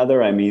one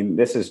another. I mean,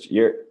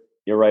 you're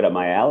right up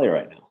my alley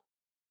right now.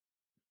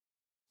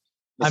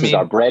 This is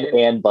our bread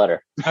and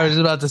butter. I was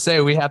about to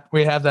say we have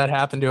that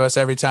happen to us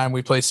every time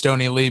we play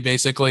Stony Lee.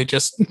 Basically,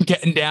 just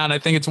getting down. I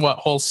think it's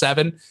hole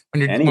 7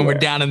 when we're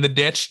down in the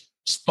ditch,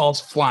 just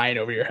balls flying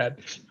over your head.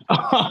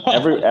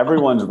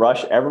 Everyone's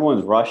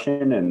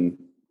rushing and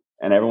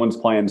everyone's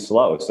playing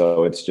slow,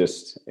 so it's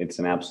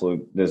an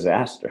absolute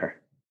disaster.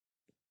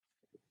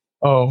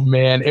 Oh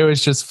man, it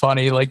was just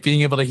funny, like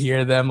being able to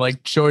hear them,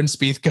 like Jordan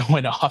Spieth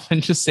going off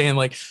and just saying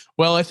like,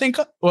 well,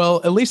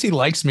 at least he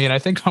likes me. And I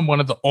think I'm one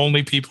of the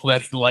only people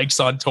that he likes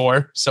on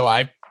tour. So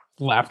I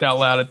laughed out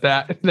loud at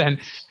that. And then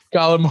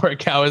Colin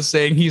Morikawa is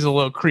saying he's a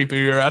little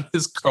creepy around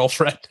his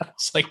girlfriend. I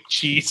was like,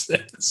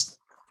 Jesus.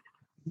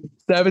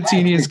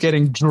 Sabatini is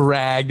getting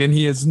dragged and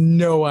he has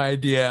no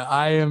idea.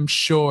 I am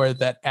sure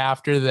that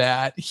after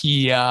that,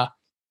 he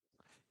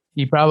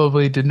he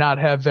probably did not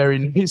have very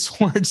nice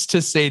words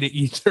to say to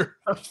either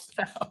of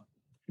them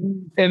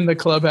in the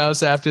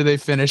clubhouse after they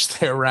finished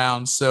their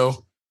round.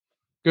 So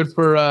good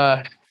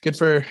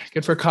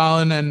for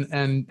Colin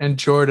and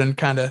Jordan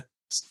kind of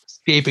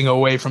escaping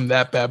away from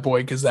that bad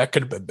boy, because that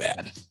could have been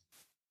bad.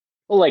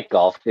 Well, like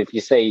golf, if you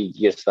say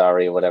you're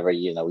sorry or whatever,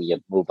 you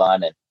move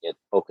on and you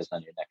focus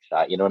on your next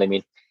shot. You know what I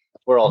mean?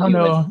 We're all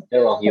human. Know.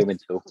 They're all human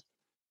too.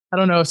 I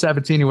don't know if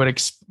Sabatini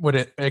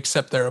would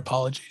accept their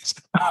apologies.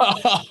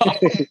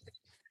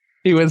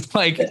 He was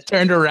like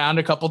turned around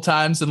a couple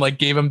times and like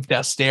gave him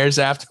death stares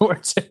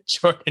afterwards. And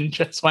Jordan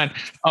just went,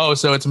 "Oh,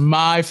 so it's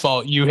my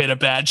fault you hit a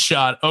bad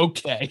shot.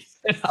 Okay."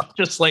 And I'm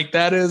just like,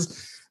 that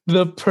is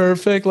the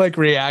perfect like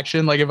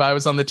reaction. Like if I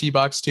was on the tee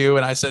box too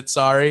and I said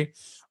sorry,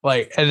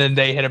 like, and then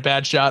they hit a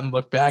bad shot and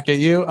looked back at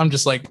you, I'm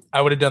just like,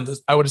 I would have done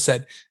this. I would have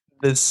said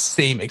the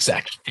same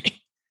exact thing.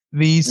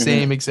 The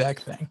same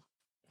exact thing.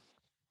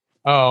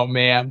 Oh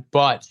man,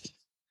 but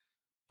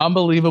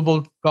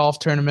unbelievable golf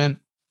tournament.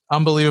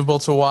 Unbelievable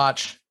to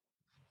watch.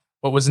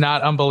 What was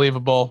not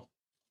unbelievable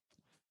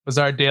was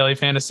our daily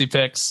fantasy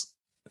picks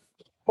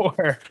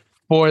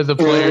for the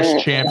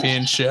Players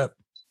Championship.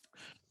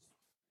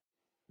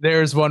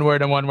 There's one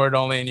word and one word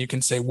only, and you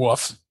can say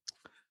woof.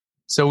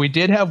 So we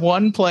did have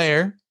one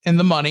player in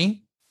the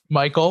money.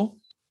 Michael,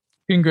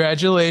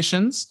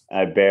 congratulations.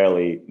 I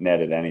barely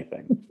netted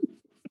anything.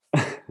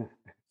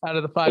 Out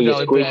of the $5 bet.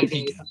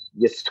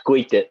 You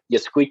squeaked it. You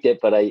squeaked it,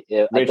 but a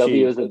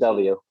W is a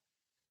W.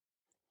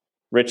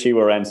 Richie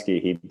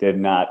Wierenski, he did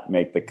not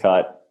make the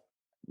cut.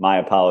 My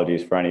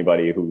apologies for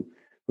anybody who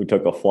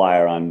took a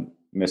flyer on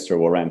Mr.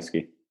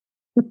 Wierenski.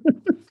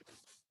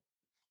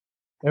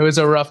 It was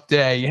a rough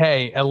day.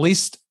 Hey, at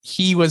least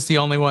he was the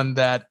only one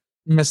that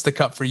missed the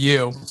cut for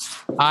you.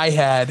 I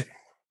had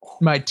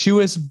my two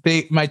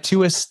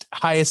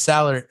highest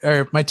salaries,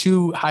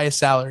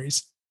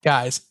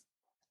 guys,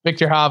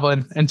 Victor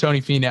Hovland and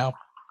Tony Finau,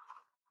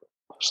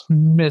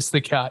 missed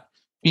the cut.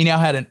 Finau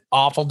had an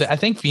awful day. I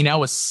think Finau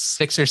was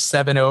 6 or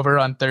 7 over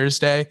on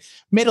Thursday.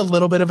 Made a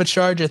little bit of a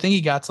charge. I think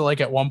he got to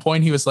like at one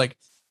point he was like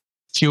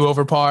 2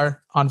 over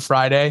par on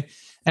Friday,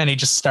 and he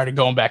just started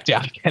going back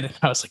down again. And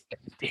I was like,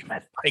 damn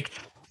it. Like,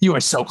 you were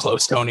so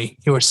close, Tony.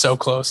 You were so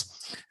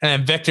close. And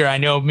then Victor, I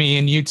know me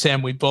and you,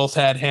 Tim, we both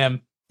had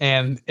him,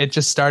 and it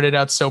just started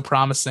out so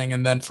promising.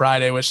 And then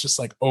Friday was just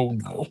like, oh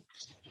no,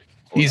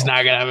 he's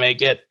not going to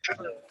make it.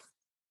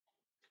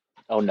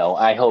 Oh no,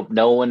 I hope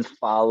no one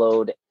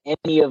followed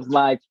any of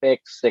my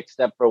picks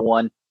except for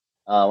one.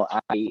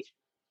 I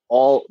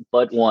all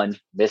but one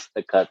missed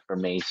the cut for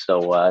me.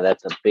 So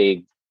that's a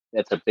big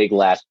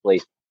last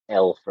place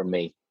L for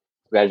me.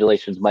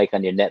 Congratulations, Mike,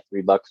 on your net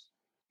 $3.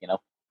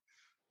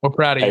 We're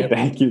proud of you. Hey,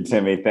 thank you,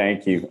 Timmy.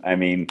 Thank you. I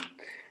mean,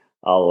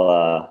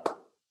 I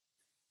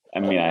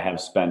have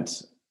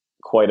spent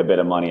quite a bit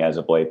of money as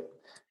of late.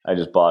 I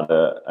just bought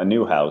a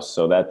new house,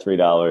 so that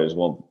 $3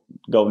 will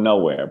go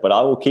nowhere. But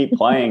I will keep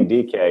playing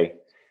DK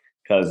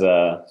because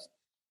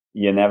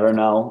you never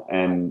know,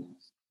 and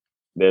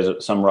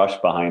there's some rush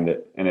behind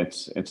it, and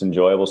it's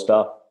enjoyable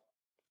stuff.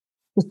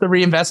 Just the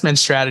reinvestment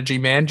strategy,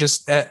 man.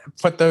 Just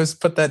put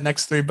that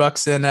next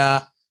 $3 in.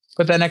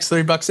 Put that next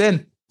 $3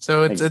 in.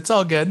 So it's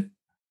all good.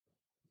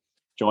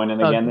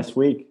 Joining again this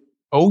week.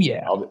 Oh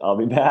yeah, I'll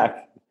be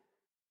back.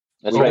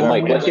 That's right,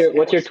 Mike.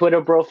 What's your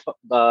Twitter profile?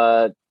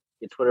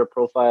 Your Twitter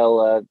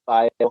profile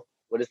bio.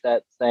 What is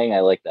that saying?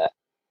 I like that.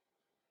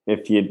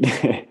 If you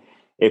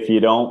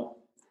don't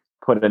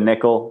put a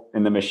nickel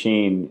in the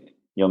machine,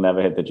 you'll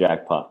never hit the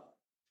jackpot.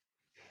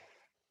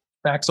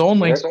 Facts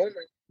only.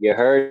 You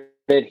heard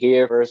it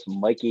here first,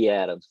 Mikey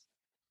Adams.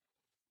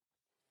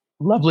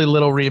 Lovely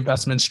little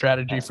reinvestment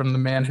strategy from the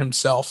man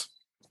himself.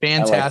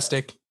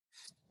 Fantastic.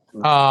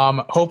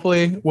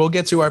 Hopefully we'll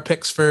get to our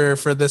picks for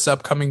this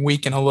upcoming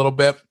week in a little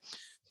bit.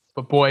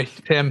 But boy,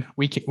 Tim,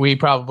 we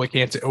probably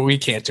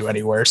can't do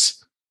any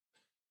worse.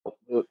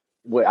 We're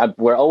 0-1.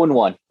 We're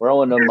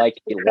 0-1,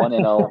 Mike.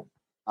 1-0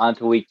 on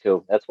to week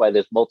 2. That's why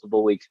there's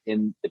multiple weeks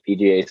in the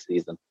PGA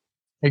season.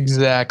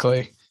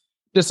 Exactly.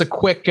 Just a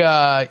quick,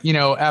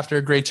 after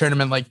a great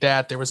tournament like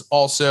that, there was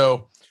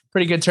also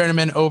pretty good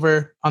tournament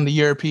over on the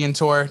European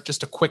Tour.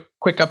 Just a quick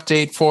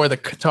update for the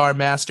Qatar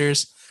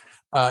Masters.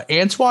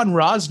 Antoine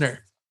Rosner,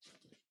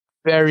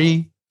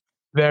 very,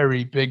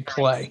 very big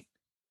play.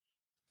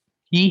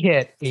 He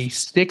hit a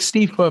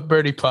 60-foot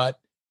birdie putt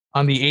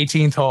on the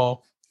 18th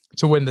hole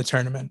to win the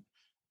tournament.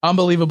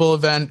 Unbelievable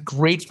event.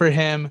 Great for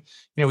him.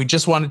 We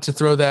just wanted to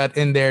throw that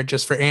in there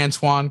just for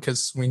Antoine,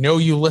 because we know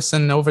you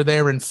listen over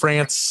there in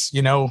France.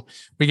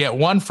 We get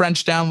one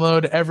French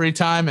download every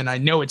time, and I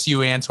know it's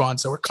you, Antoine,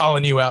 so we're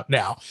calling you out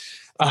now.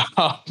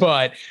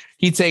 But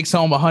he takes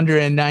home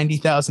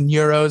 190,000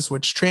 euros,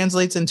 which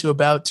translates into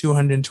about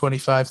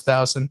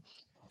 225,000.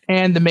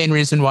 And the main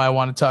reason why I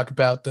want to talk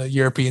about the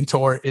European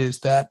Tour is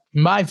that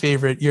my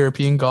favorite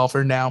European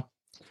golfer now,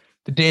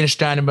 the Danish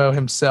Dynamo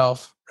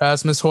himself,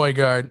 Rasmus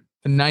Højgaard,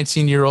 the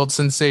 19-year-old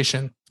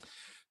sensation,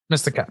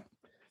 missed the cut.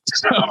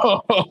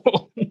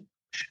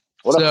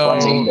 What a fun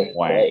name to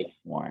say.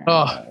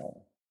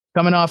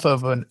 coming off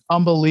of an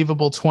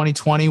unbelievable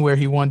 2020 where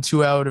he won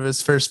 2 out of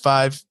his first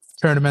 5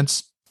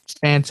 tournaments.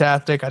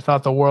 Fantastic. I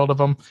thought the world of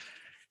him.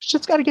 He's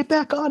just got to get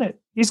back on it.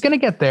 He's going to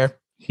get there.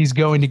 He's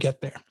going to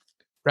get there.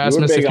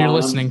 Rasmus, if you're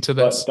listening to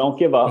this, don't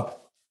give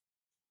up.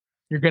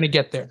 You're going to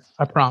get there.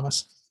 I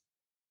promise.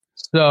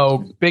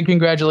 So big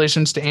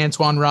congratulations to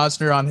Antoine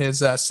Rosner on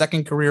his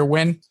second career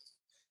win.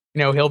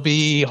 He'll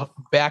be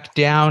back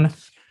down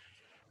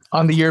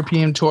on the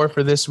European tour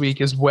for this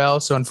week as well.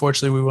 So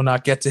unfortunately, we will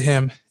not get to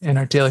him in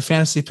our daily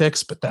fantasy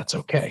picks, but that's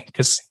okay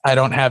because I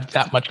don't have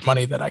that much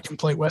money that I can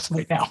play with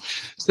right now.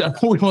 So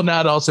we will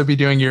not also be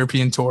doing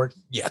European tour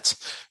yet.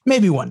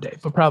 Maybe one day,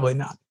 but probably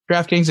not.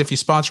 DraftKings, if you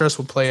sponsor us,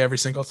 we'll play every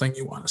single thing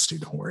you want us to.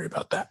 Don't worry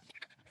about that.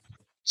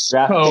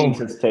 DraftKings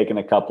has taken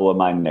a couple of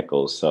my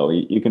nickels, so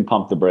you can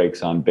pump the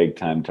brakes on big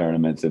time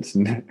tournaments.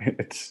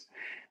 It's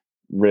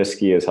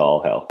risky as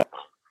all hell.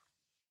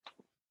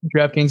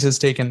 DraftKings has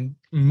taken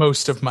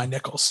most of my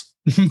nickels.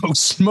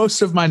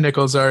 Most of my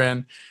nickels are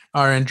in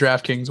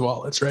DraftKings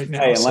wallets right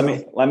now. Hey, so.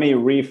 let me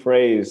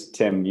rephrase,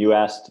 Tim. You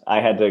asked. I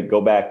had to go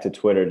back to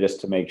Twitter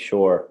just to make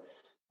sure.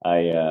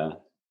 I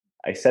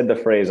said the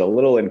phrase a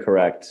little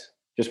incorrect.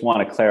 Just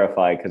want to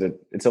clarify because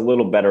it's a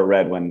little better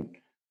read when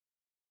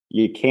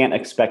you can't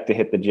expect to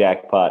hit the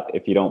jackpot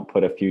if you don't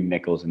put a few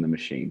nickels in the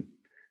machine.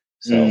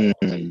 So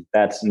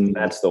that's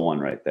the one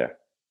right there.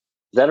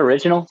 Is that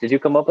original? Did you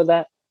come up with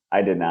that?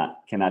 I did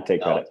not. Cannot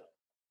take credit.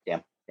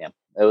 Damn.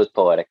 It was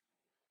poetic.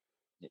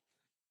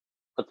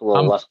 Put a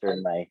little luster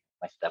in my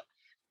step.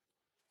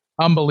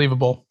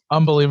 Unbelievable,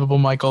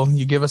 Michael.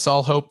 You give us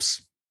all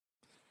hopes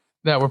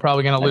that we're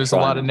probably going to lose a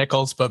lot of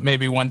nickels, but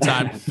maybe one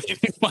time,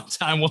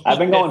 we'll. I've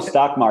been going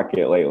stock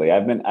market lately.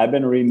 I've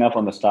been reading up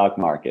on the stock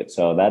market,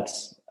 so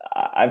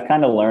I've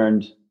kind of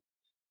learned.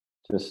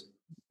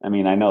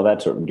 I know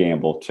that's a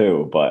gamble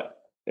too, but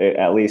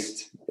at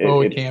least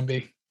it can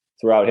be.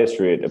 Throughout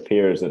history, it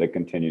appears that it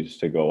continues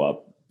to go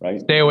up, right?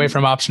 Stay away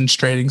from options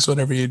tradings,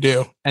 whatever you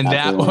do. And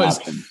that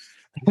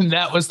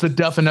was the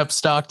Duffin Up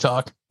stock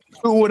talk.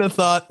 Who would have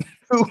thought?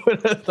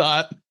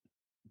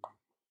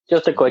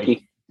 Just a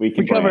quickie. We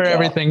cover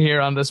everything here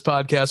on this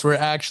podcast. We're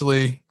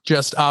actually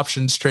just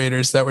options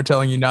traders that we're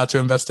telling you not to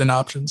invest in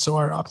options. So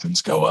our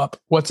options go up.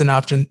 What's an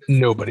option?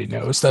 Nobody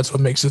knows. That's what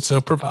makes it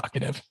so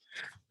provocative.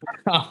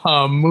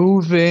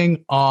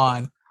 Moving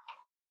on.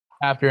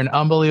 After an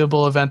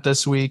unbelievable event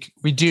this week,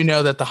 we do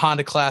know that the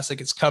Honda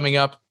Classic is coming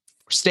up.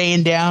 We're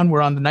staying down.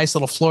 We're on the nice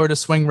little Florida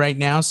swing right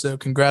now. So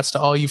congrats to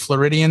all you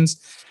Floridians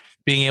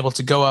being able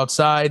to go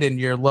outside in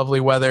your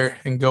lovely weather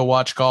and go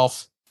watch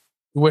golf.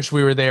 We wish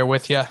we were there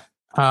with you.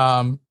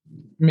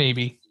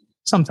 Maybe.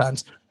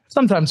 Sometimes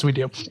we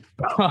do.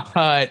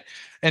 But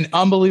an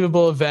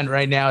unbelievable event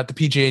right now at the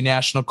PGA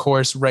National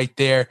Course right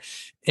there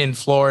in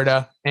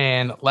Florida.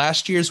 And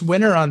last year's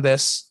winner on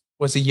this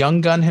was a young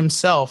gun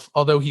himself,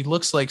 although he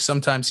looks like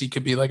sometimes he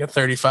could be like a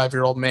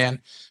 35-year-old man.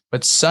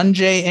 But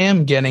Sungjae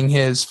M getting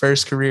his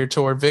first career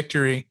tour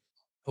victory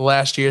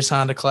last year's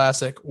Honda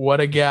Classic. What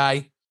a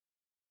guy.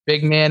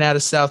 Big man out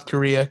of South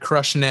Korea,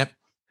 crushing it.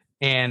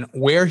 And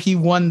where he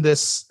won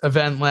this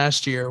event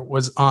last year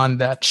was on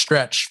that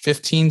stretch,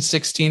 15,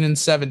 16, and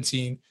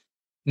 17,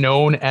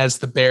 known as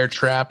the Bear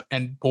Trap.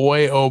 And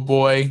boy, oh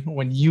boy,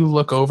 when you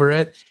look over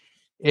it,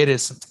 it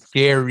is some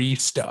scary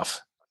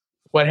stuff.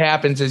 What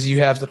happens is you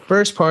have the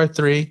first par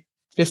 3,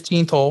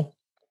 15th hole,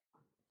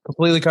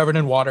 completely covered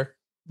in water.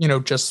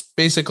 Just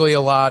basically a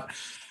lot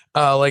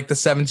like the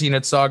 17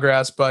 at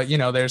Sawgrass, but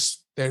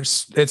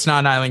it's not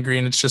an island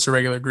green; it's just a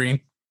regular green.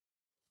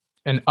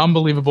 An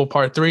unbelievable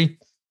par 3,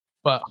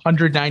 but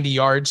 190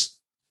 yards.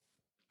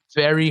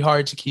 Very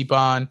hard to keep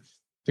on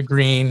the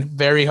green.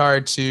 Very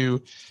hard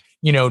to,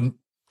 you can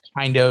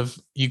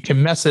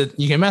mess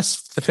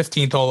the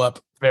 15th hole up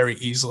very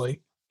easily.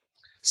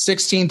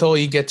 16th hole,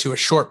 you get to a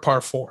short par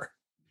 4.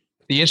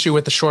 The issue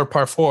with the short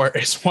par 4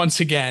 is, once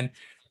again,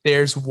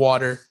 there's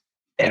water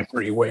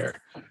everywhere.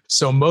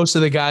 So most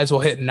of the guys will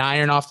hit an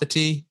iron off the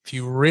tee. If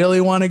you really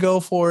want to go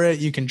for it,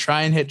 you can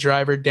try and hit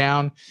driver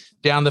down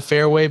the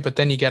fairway, but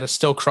then you got to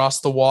still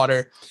cross the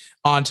water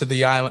onto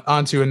the island,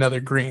 onto another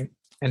green.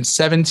 And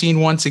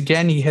 17, once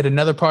again, you hit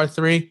another par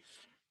 3.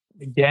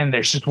 Again,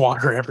 there's just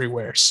water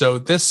everywhere.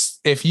 So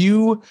if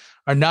you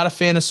are not a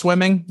fan of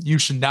swimming, you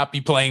should not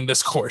be playing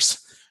this course,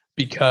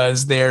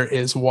 because there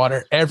is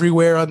water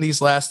everywhere on these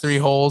last 3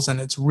 holes,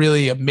 and it's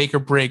really a make or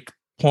break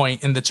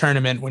point in the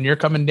tournament. When you're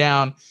coming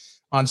down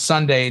on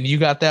Sunday and you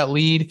got that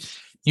lead,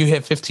 you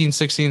hit 15,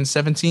 16, and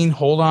 17,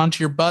 hold on to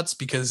your butts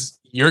because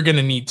you're going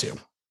to need to.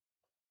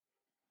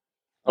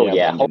 Oh,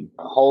 yeah.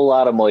 A whole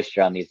lot of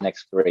moisture on these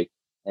next 3.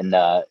 And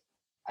I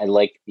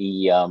like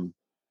the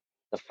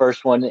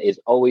first one is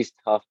always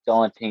tough,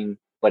 daunting,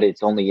 but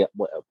it's only,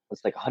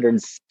 it's like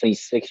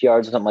 176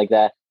 yards or something like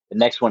that. The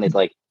next one is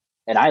like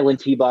an island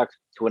tee box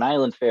to an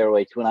island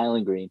fairway to an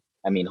island green.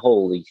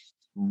 Holy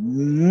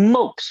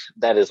smokes.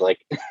 That is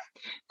like,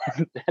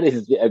 that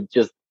is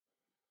just.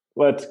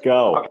 Let's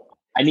go.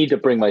 I need to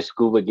bring my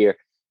scuba gear.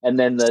 And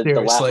then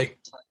the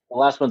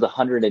last one's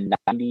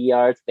 190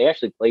 yards. They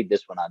actually played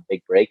this one on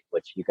Big Break,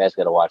 which you guys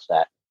got to watch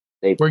that.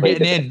 We're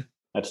getting in.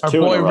 That's Our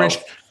two boy in a row.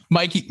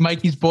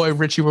 Mikey's boy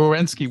Richie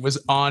Wawrinski was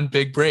on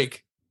Big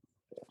Break.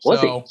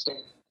 Was he?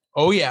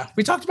 Oh yeah,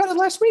 we talked about it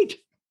last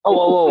week. Oh,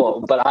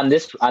 whoa. But on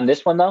this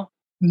one though.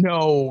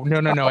 No.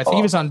 I think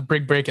he was on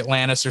Big Break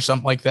Atlantis or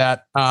something like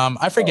that.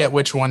 I forget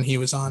which one he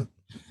was on.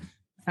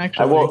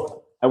 Actually,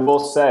 I will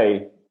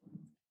say,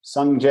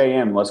 Sung J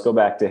M. Let's go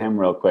back to him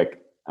real quick.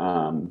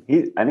 I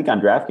think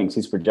on DraftKings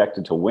he's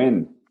projected to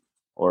win,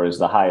 or is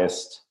the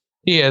highest.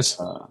 He is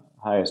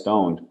highest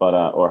owned, but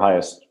or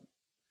highest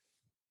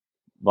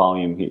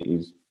volume.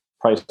 He's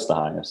priced the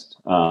highest.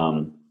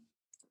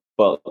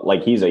 But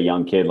like he's a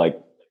young kid.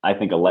 Like I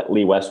think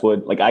Lee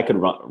Westwood. Like I could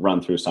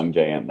run through Sung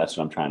J M. That's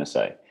what I'm trying to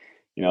say.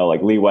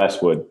 Like Lee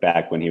Westwood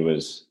back when he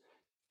was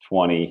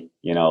 20.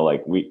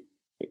 Like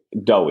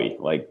doughy,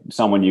 like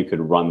someone you could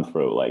run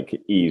through like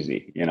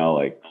easy.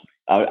 Like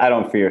I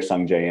don't fear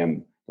Sung J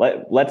M.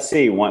 Let's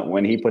see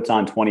when he puts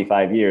on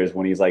 25 years,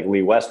 when he's like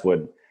Lee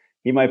Westwood,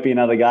 he might be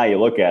another guy. You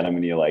look at him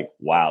and you're like,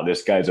 wow,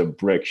 this guy's a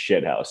brick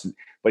shithouse.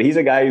 But he's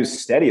a guy who's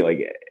steady,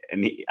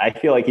 I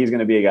feel like he's going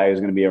to be a guy who's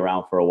going to be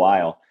around for a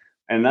while.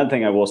 And another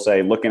thing I will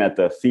say, looking at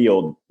the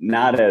field,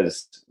 not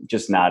as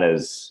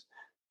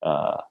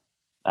I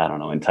don't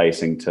know,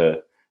 enticing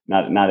to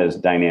not as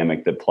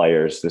dynamic the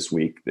players this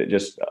week. That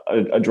just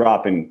a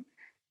drop in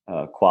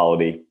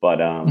quality,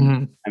 but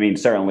I mean,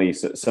 certainly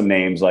some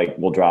names like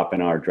we'll drop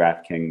in our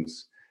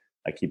DraftKings.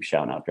 I keep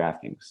shouting out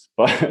DraftKings,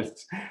 but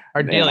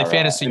our daily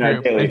fantasy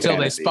group until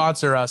they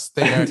sponsor us.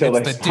 It's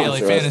the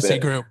daily fantasy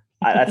group.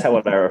 That's how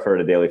I refer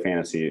to daily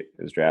fantasy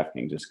is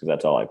DraftKings, just because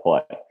that's all I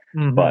play.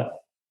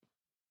 But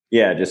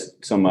yeah,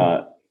 just some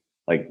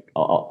like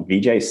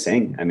Vijay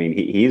Singh. I mean,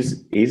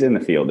 he's in the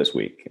field this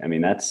week. I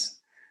mean, that's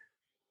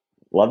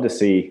love to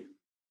see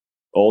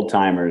old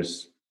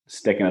timers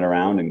sticking it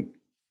around and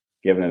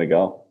giving it a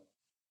go.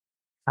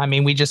 I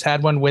mean, we just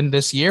had one win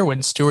this year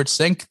when Stuart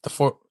Sink,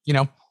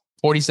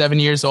 47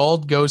 years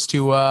old, goes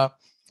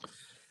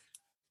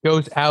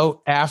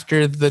out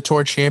after the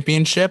tour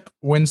championship,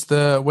 wins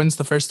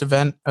the first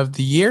event of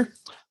the year.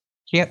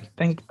 Can't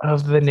think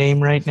of the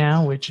name right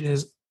now, which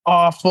is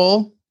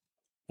awful.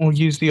 We'll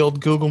use the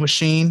old Google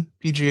machine,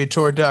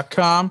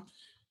 PGAtour.com,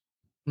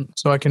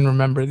 so I can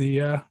remember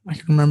the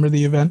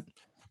event.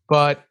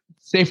 But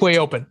Safeway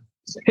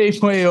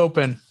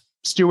Open.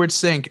 Stuart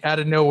Sink out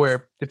of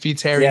nowhere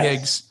defeats Harry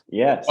Higgs.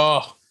 Yes.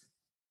 Oh,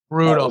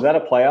 brutal. Was that a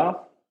playoff?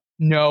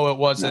 No, it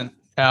wasn't.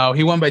 No,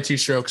 he won by 2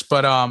 strokes.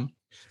 But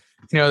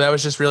that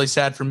was just really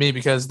sad for me,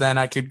 because then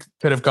I could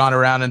have gone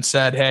around and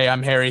said, "Hey,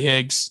 I'm Harry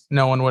Higgs."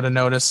 No one would have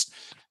noticed.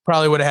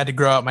 Probably would have had to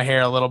grow out my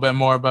hair a little bit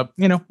more, but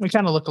we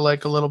kind of look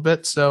alike a little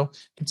bit. So I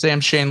could say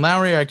I'm Shane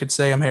Lowry, or I could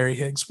say I'm Harry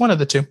Higgs. One of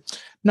the two.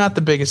 Not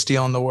the biggest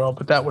deal in the world,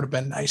 but that would have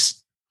been nice.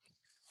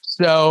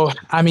 So,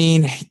 I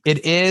mean,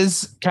 it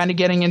is kind of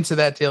getting into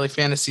that daily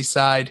fantasy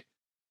side.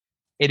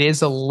 It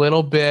is a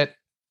little bit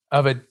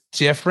of a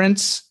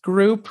different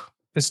group.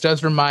 This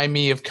does remind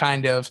me of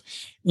kind of,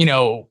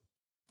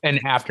 an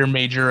after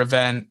major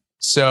event.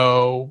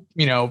 So,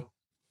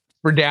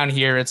 we're down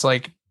here. It's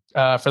like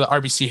for the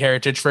RBC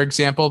Heritage, for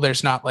example,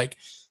 there's not like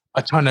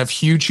a ton of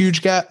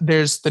huge guys.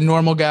 There's the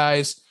normal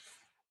guys.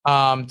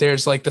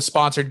 There's like the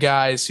sponsored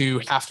guys who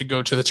have to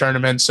go to the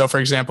tournament. So for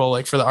example,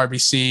 like for the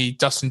RBC,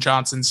 Dustin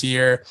Johnson's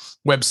here,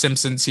 Webb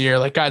Simpson's here,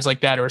 like guys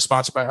like that who are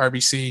sponsored by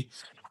RBC.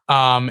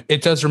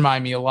 It does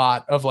remind me a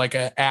lot of like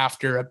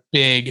after a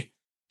big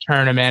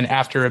tournament,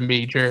 after a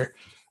major,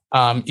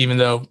 even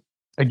though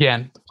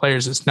again, the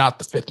Players is not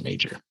the 5th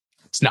major.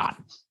 It's not.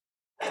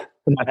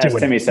 As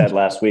Timmy said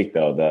last week,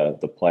 though,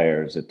 the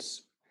Players,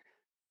 it's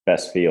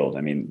best field.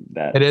 I mean,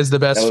 it is the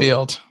best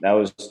field. That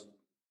was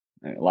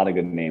a lot of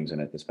good names in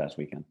it this past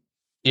weekend.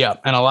 Yeah,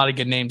 and a lot of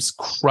good names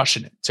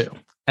crushing it too.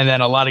 And then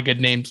a lot of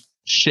good names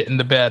shit in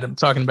the bed. I'm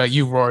talking about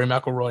you, Rory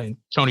McIlroy, and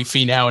Tony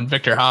Finau, and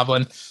Victor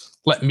Hovland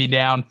letting me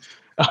down.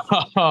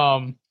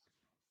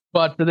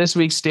 But for this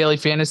week's Daily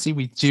Fantasy,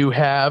 we do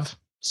have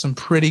some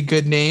pretty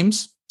good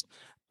names.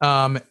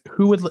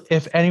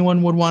 If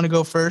anyone would want to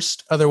go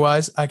first,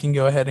 otherwise I can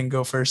go ahead and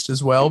go first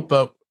as well,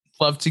 but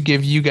love to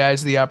give you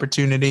guys the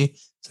opportunity,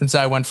 since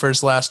I went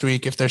first last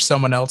week. If there's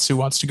someone else who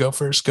wants to go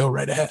first, go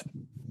right ahead.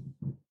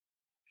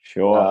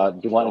 Sure. Do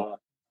you want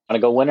to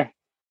go winner?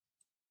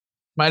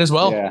 Might as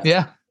well.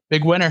 Yeah.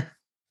 Big winner.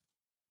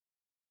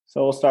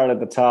 So we'll start at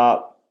the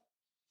top.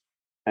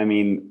 I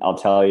mean, I'll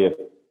tell you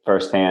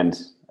firsthand,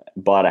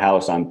 bought a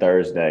house on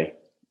Thursday,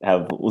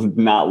 have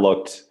not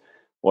looked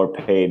or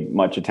paid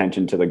much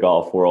attention to the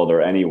golf world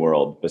or any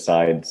world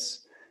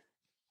besides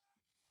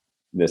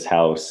this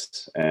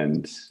house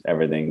and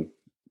everything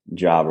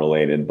job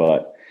related.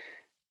 But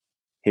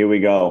here we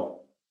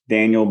go.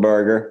 Daniel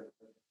Berger,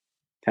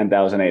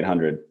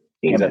 10,800.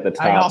 He's at the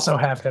top. I also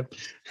have him.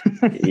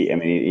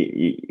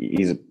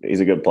 He's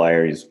a good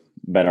player. He's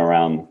been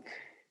around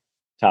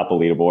top of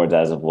leaderboards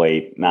as of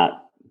late.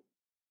 Not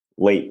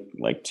late,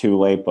 like too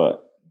late,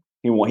 but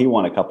he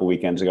won a couple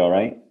weekends ago,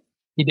 right?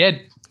 He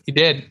did.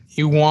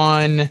 He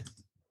won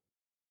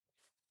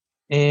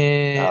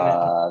in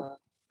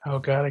oh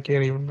god, I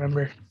can't even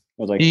remember. It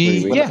was like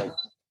 3 weeks,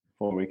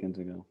 4 weekends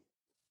ago.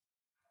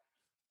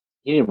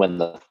 He didn't win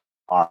the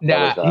farm.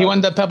 Nah, he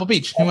won the Pebble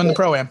Beach. He won the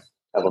Pro-Am.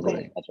 Pebble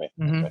Beach. That's right.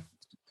 Mm-hmm. That's right.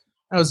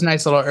 That was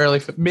nice little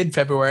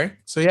mid-February.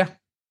 So, yeah.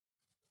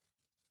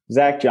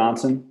 Zach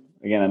Johnson,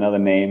 again, another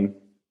name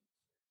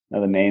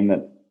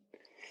that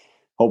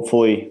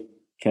hopefully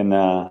can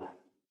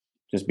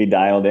just be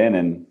dialed in.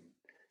 And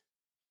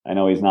I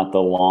know he's not the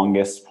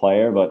longest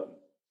player, but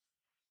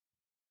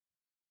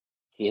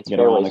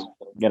get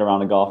around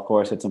the golf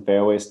course, hit some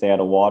fairways, stay out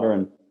of water,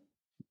 and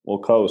we'll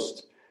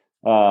coast.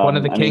 One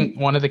of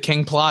the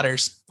king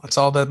plotters. That's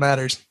all that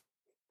matters.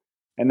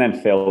 And then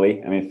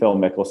Philly. I mean, Phil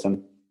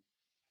Mickelson.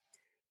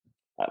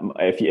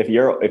 If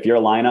your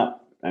lineup,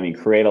 I mean,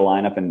 create a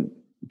lineup and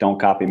don't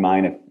copy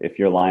mine. If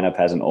your lineup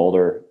has an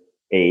older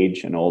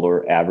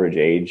average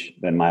age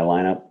than my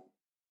lineup,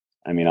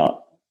 I mean,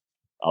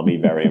 I'll be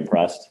very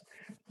impressed.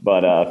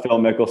 But Phil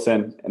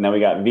Mickelson, and then we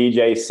got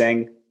Vijay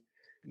Singh.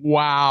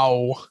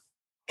 Wow.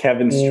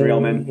 Kevin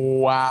Streelman.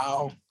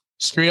 Wow.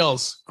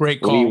 Streels,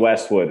 great call. Lee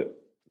Westwood.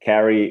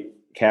 Carry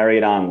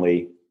it on,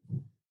 Lee.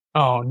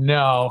 Oh,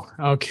 no.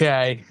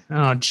 Okay.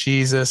 Oh,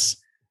 Jesus.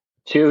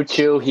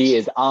 Choo-choo, he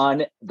is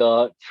on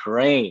the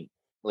train,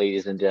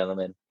 ladies and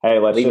gentlemen. Hey,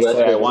 let's just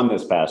say I won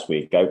this past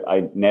week.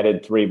 I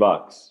netted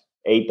 $3.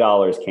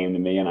 $8 came to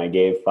me, and I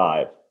gave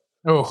 $5.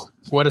 Oh,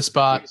 what a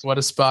spot. What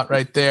a spot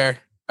right there.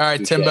 All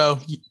right, Timbo,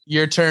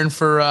 your turn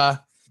for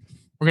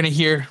we're gonna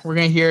hear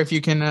if you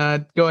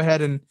can go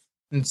ahead and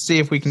see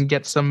if we can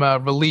get some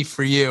relief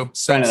for you.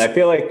 Brandon, I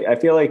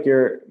feel like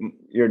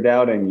you're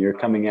doubting you're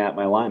coming at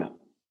my lineup.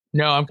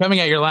 No, I'm coming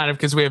at your lineup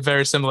because we have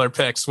very similar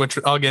picks, which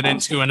I'll get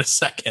into in a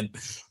second.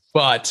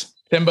 But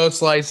Timbo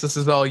Slice, this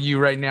is all you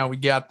right now. We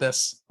got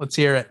this. Let's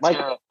hear it. Mike,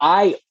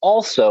 I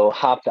also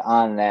hopped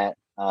on that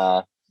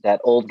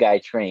old guy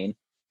train,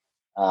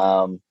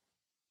 and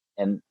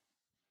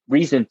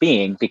reason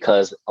being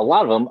because a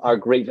lot of them are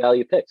great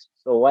value picks.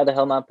 So why the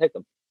hell not pick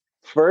them?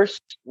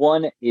 First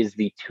one is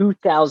the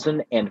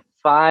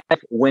 2005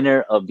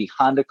 winner of the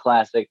Honda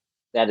Classic.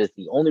 That is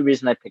the only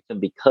reason I picked him,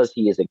 because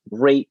he is a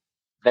great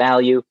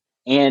value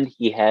and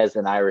he has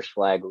an Irish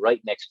flag right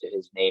next to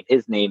his name.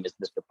 His name is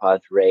Mr.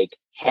 Padraig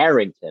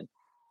Harrington,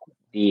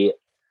 the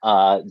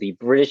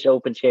British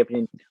Open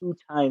champion 2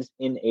 times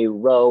in a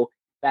row.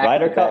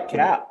 Ryder Cup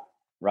cap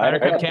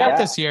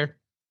this year.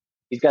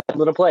 He's got a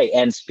little play.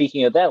 And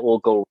speaking of that, we'll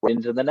go right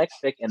into the next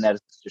pick, and that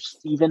is Mr.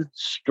 Steven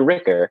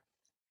Stricker,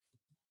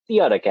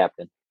 the other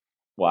captain.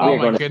 Wow,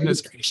 my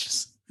goodness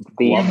gracious.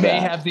 You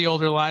may have the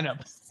older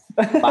lineup.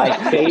 My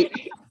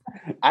fate.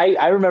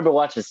 I remember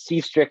watching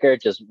Steve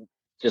Stricker just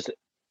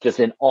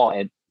in awe,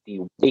 and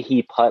the way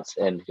he putts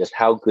and just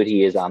how good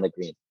he is on the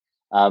green.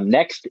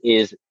 Next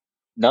is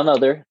none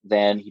other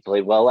than, he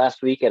played well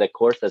last week at a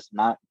course that's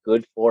not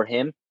good for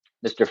him,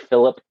 Mr.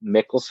 Philip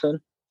Mickelson.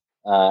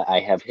 I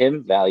have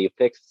him, value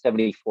picks,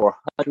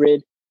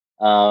 7,400.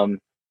 And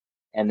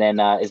then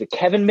is it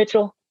Kevin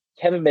Mitchell?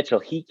 Kevin Mitchell,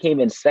 he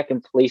came in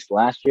second place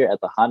last year at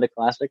the Honda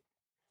Classic.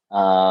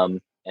 And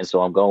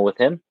so I'm going with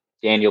him.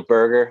 Daniel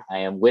Berger, I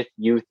am with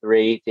you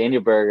three.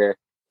 Daniel Berger,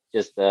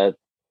 just you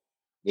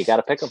got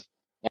to pick him.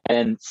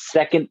 And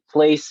second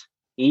place,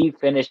 he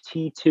finished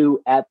T2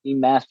 at the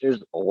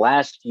Masters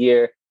last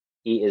year.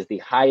 He is the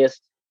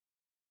highest,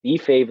 the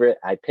favorite.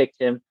 I picked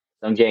him.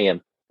 Sung Jae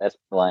Im. That's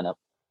the lineup.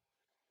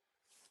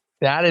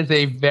 That is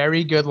a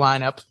very good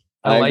lineup.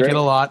 I like it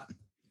a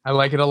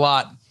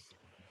lot.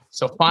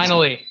 So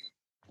finally,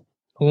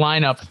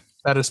 lineup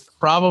that is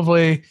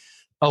probably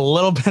a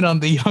little bit on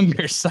the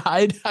younger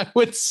side, I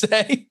would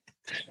say.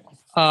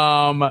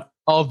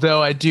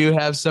 Although I do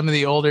have some of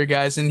the older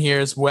guys in here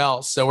as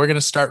well. So we're going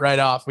to start right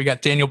off. We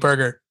got Daniel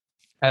Berger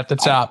at the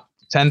top,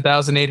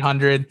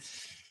 10,800.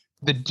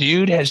 The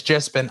dude has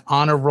just been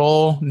on a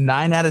roll.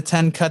 9 out of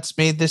 10 cuts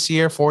made this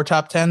year, 4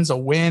 top 10s, a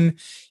win.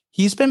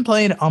 He's been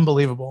playing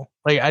unbelievable.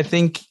 Like, I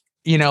think,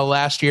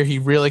 last year he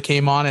really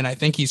came on, and I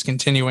think he's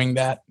continuing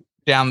that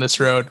down this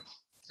road.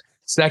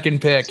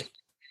 Second pick,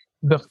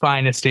 the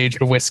finest age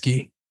of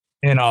whiskey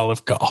in all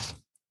of golf.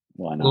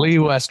 Lee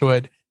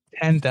Westwood,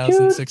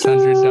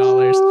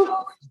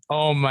 $10,600.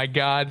 Oh my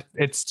God.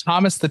 It's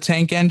Thomas the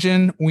Tank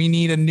Engine. We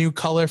need a new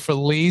color for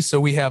Lee. So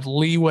we have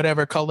Lee,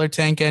 whatever color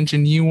tank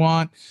engine you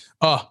want.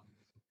 Oh,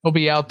 he'll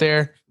be out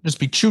there. Just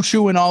be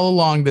choo-chooing all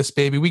along this,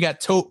 baby. We got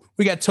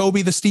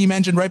Toby, the steam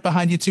engine, right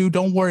behind you too.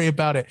 Don't worry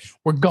about it.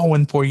 We're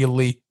going for you,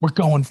 Lee. We're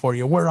going for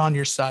you. We're on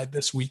your side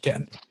this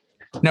weekend.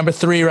 Number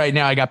 3 right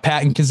now, I got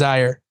Patton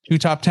Kizzire, 2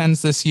 top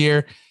 10s this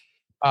year.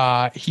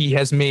 He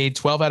has made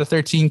 12 out of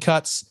 13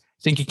 cuts.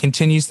 I think he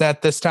continues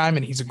that this time,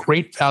 and he's a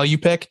great value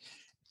pick,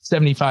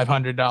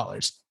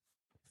 $7,500.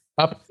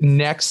 Up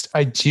next,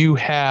 I do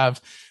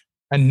have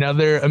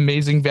another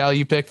amazing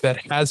value pick that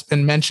has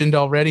been mentioned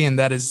already, and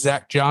that is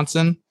Zach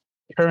Johnson,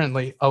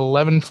 currently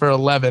 11 for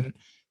 11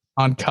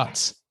 on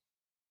cuts.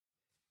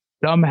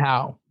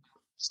 Somehow,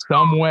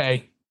 some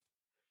way,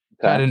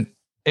 had an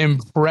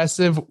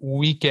impressive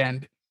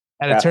weekend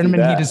at a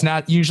tournament he does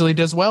not usually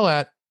does well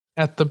at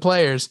the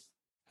Players.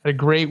 Had a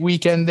great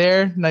weekend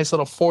there. Nice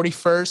little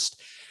 41st.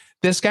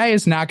 This guy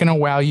is not going to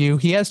wow you.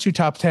 He has 2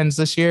 top 10s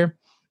this year.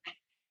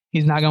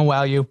 He's not going to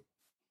wow you.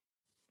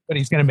 but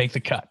he's going to make the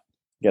cut.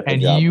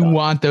 And you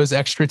want those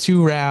extra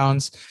 2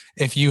 rounds.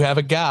 If you have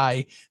a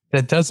guy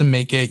that doesn't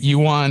make it, you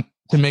want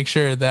to make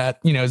sure that,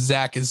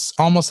 Zach is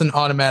almost an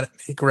automatic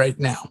make right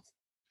now.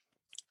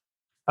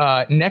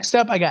 Next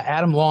up, I got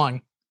Adam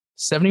Long,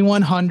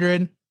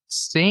 7,100,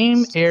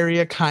 same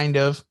area, kind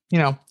of,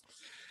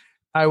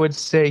 I would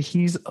say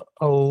he's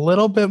a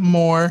little bit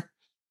more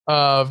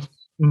of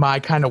my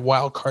kind of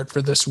wild card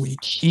for this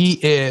week. He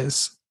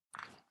has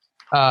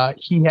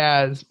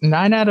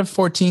 9 out of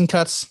 14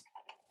 cuts,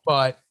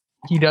 but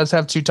he does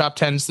have 2 top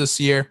 10s this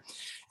year.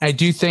 I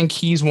do think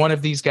he's one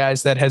of these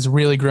guys that has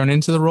really grown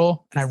into the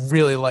role, and I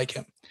really like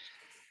him.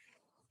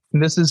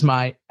 And this is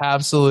my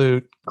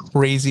absolute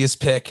craziest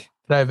pick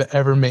that I've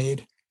ever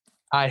made.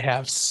 I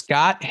have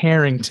Scott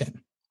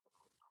Harrington,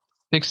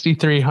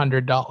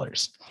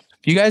 $6,300.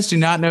 If you guys do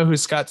not know who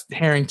Scott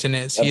Harrington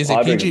is, he is a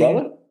PGA.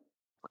 Brother?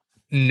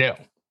 No,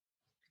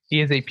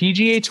 he is a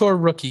PGA Tour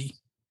rookie.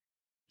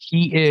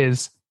 He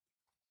is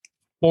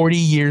 40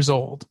 years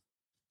old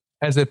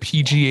as a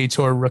PGA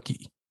Tour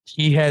rookie.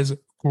 He has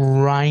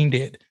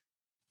grinded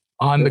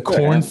on the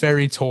Korn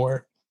Ferry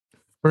Tour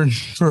for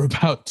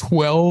about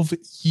 12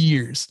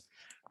 years.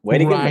 Way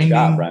to give him a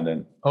shot,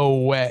 Brendan.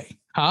 Away.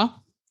 Huh?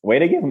 Way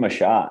to give him a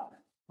shot.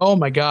 Oh,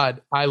 my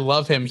God. I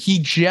love him. He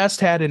just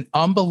had an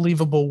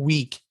unbelievable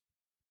week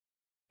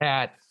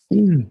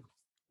he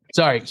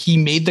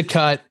made the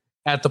cut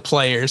at the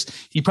Players.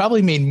 He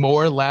probably made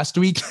more last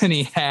week than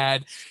he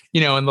had,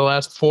 in the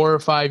last 4 or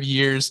 5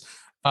 years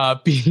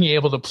being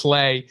able to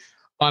play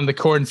on the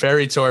Korn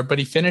Ferry Tour. But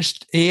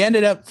he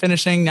ended up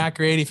finishing not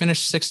great. He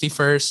finished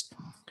 61st.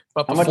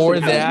 But before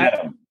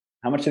that,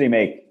 how much did he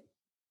make?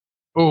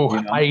 Oh,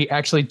 I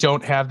actually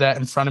don't have that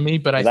in front of me,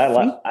 but I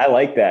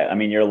like that. I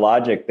mean, your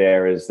logic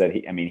there is that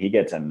he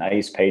gets a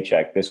nice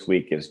paycheck. This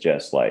week is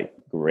just like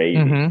great.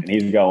 Mm-hmm. And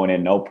he's going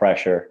in, no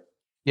pressure.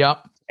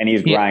 Yep. And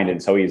he's grinding.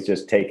 So he's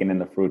just taking in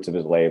the fruits of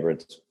his labor.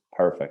 It's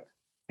perfect.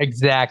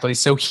 Exactly.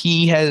 So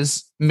he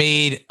has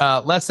made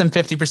less than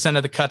 50%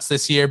 of the cuts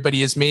this year, but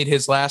he has made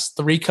his last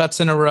 3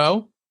 cuts in a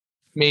row,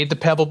 made the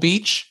Pebble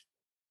Beach,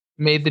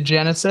 made the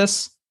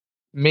Genesis,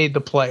 made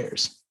the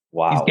Players.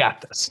 Wow. He's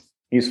got this.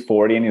 He's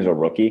 40 and he's a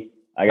rookie.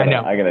 I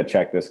gotta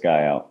check this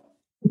guy out.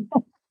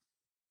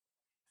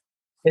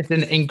 It's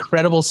an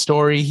incredible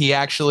story.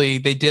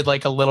 They did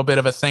like a little bit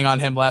of a thing on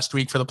him last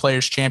week for the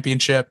Players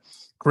Championship.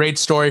 Great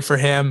story for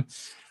him.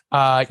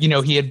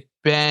 He had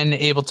been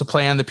able to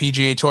play on the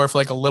PGA Tour for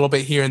like a little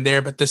bit here and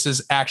there, but this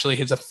is actually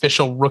his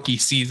official rookie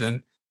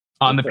season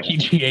on the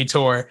PGA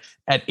Tour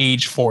at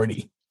age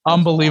 40.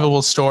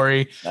 Unbelievable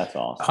story. That's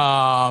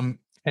awesome.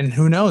 And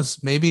who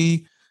knows,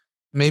 maybe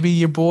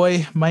your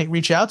boy might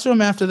reach out to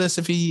him after this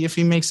if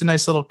he makes a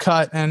nice little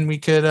cut, and we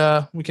could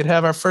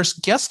have our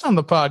first guest on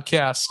the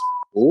podcast.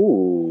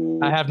 Ooh.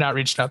 I have not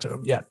reached out to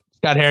him yet.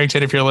 Scott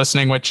Harrington, if you're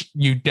listening, which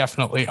you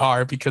definitely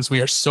are because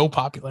we are so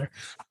popular,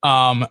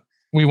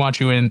 we want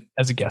you in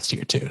as a guest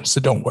here too.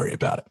 So don't worry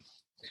about it.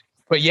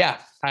 But yeah,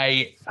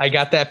 I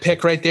got that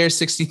pick right there,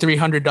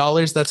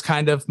 $6,300. That's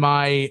kind of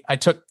I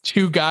took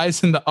 2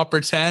 guys in the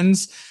upper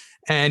 10s,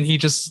 and he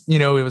just,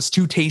 it was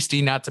too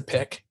tasty not to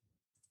pick.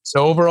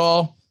 So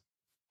overall,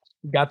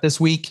 we got this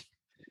week.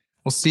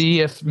 We'll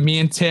see if me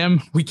and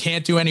Tim, we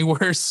can't do any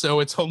worse.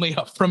 So it's only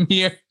up from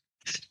here.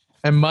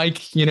 And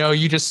Mike,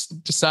 you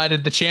just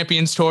decided the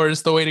Champions Tour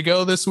is the way to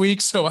go this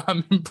week. So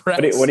I'm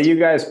impressed. What are you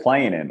guys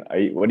playing in?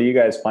 What are you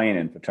guys playing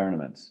in for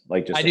tournaments?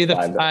 Like just I think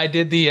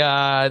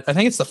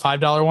it's the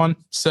 $5 one.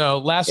 So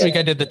last week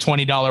I did the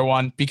 $20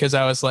 one because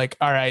I was like,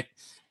 all right,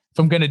 if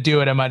I'm going to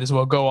do it, I might as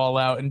well go all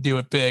out and do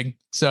it big.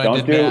 So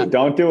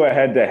don't do a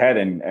head-to-head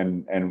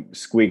and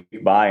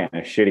squeak by in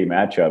a shitty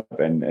matchup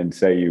and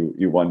say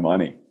you won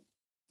money.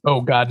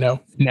 Oh God, no,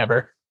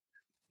 never.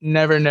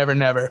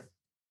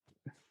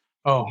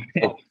 Oh,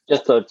 man.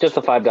 just the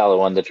 $5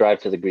 one, the drive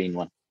to the green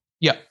one.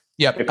 Yep.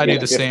 I do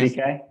the same.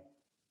 50K?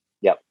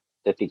 Yep,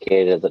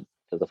 50K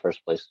to the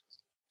first place.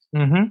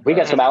 Mm-hmm. We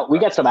got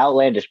some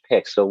outlandish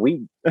picks, so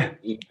you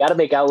got to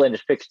make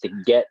outlandish picks to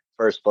get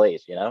first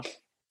place.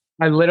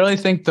 I literally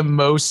think the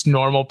most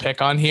normal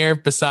pick on here,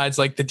 besides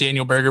like the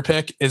Daniel Berger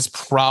pick, is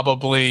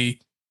probably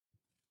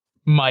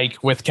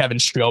Mike with Kevin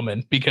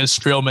Streelman, because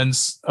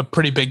Streelman's a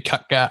pretty big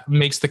cut guy,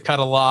 makes the cut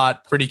a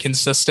lot, pretty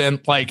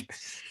consistent. Like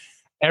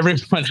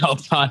everyone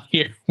else on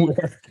here,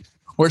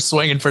 we're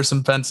swinging for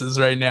some fences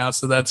right now,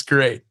 so that's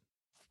great.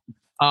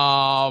 We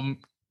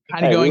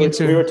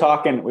were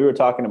talking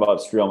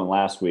about Streelman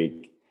last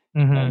week.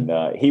 Mm-hmm.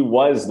 And he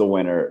was the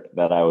winner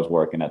that I was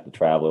working at the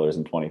Travelers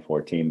in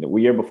 2014. The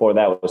year before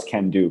that was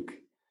Ken Duke.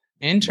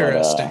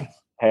 Interesting. But,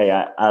 hey,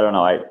 I don't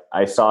know.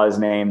 I saw his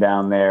name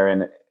down there,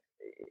 and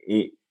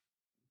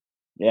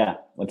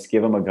let's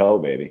give him a go,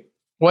 baby.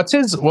 What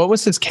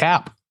was his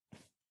cap?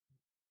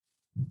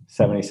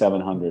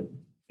 7,700.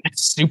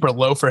 It's super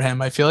low for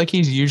him. I feel like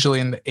he's usually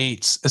in the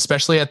 8s,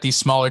 especially at these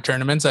smaller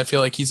tournaments. I feel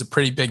like he's a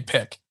pretty big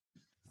pick.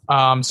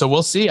 So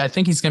we'll see. I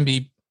think that's going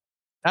to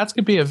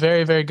be a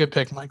very, very good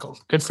pick, Michael.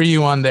 Good for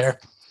you on there.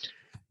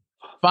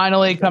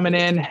 Finally coming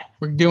in,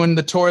 we're doing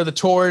the tour of the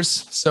tours.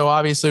 So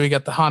obviously we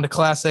got the Honda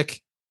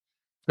Classic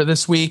for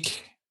this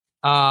week.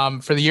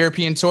 For the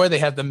European Tour, they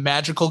have the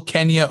Magical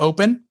Kenya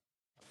Open.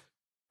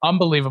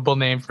 Unbelievable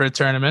name for a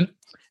tournament.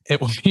 It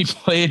will be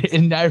played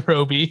in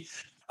Nairobi,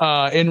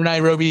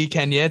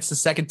 Kenya. It's the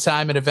second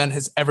time an event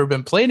has ever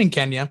been played in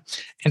Kenya.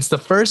 It's the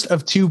first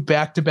of 2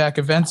 back-to-back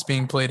events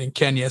being played in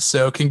Kenya.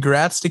 So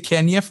congrats to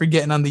Kenya for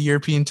getting on the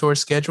European Tour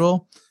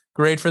schedule.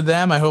 Great for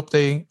them. I hope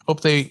they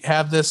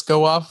have this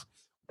go off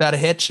without a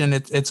hitch, and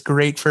it's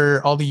great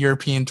for all the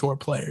European Tour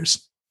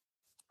players.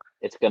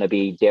 It's going to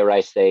be, dare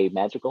I say,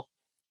 magical?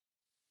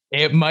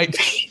 It might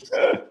be.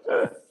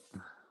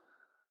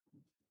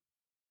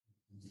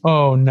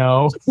 Oh,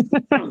 no.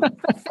 It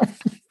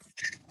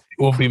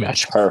will be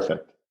magical.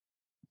 Perfect.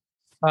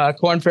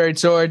 Corn Ferry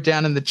Tour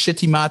down in the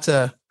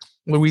Chitimata,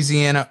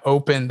 Louisiana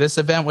Open. This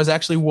event was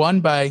actually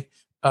won by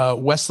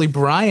Wesley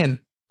Bryan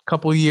a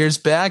couple of years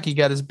back. He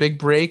got his big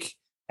break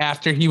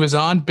after he was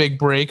on Big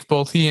Break,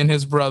 both he and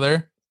his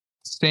brother.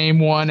 Same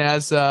one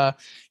as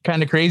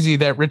kind of crazy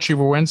that Richie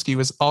Wawrinski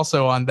was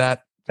also on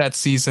that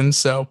season.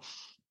 So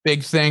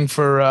big thing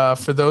for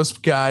those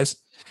guys.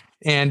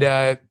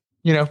 And,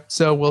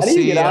 so we'll see. How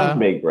do you get on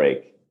Big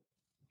Break?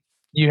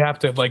 You have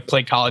to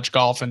play college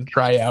golf and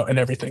try out and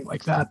everything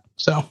like that.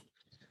 So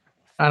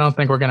I don't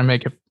think we're going to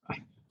make it.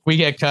 We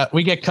get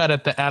cut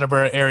at the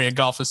Attleboro Area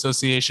Golf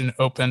Association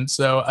Open.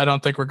 So I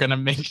don't think we're going to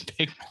make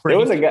Big Break.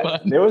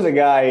 There was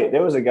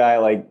a guy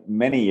like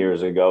many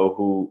years ago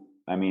who,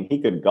 I mean, he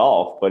could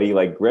golf, but he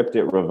gripped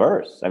it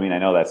reverse. I mean, I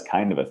know that's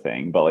kind of a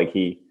thing, but I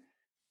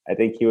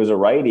think he was a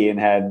righty and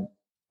had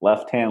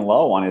left hand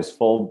low on his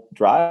full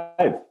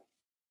drive.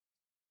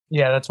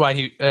 Yeah, that's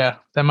why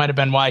that might have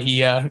been why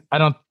he, I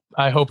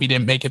hope he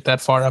didn't make it that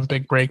far on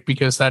Big Break,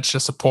 because that's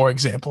just a poor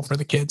example for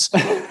the kids.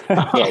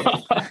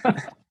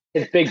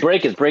 His big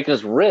break is breaking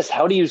his wrist.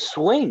 How do you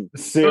swing?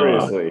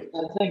 Seriously.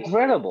 That's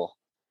incredible.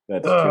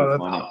 That's too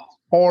funny. That's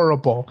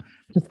horrible.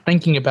 Just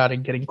thinking about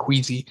it, getting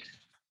queasy.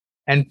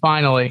 And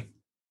finally,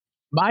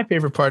 my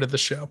favorite part of the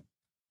show.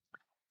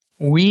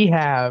 We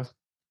have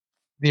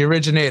the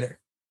originator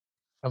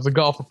of the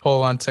Golfer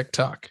Poll on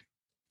TikTok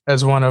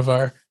as one of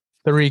our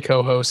 3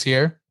 co-hosts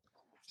here.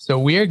 So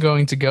we are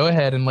going to go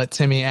ahead and let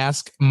Timmy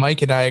ask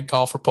Mike and I a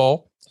Golfer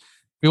Poll.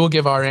 We will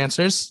give our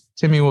answers.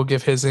 Timmy will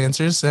give his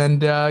answers.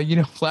 And,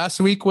 last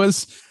week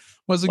was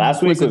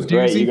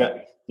great.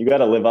 You got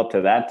to live up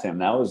to that, Tim.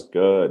 That was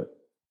good.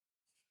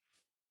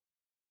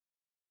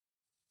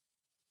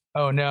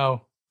 Oh,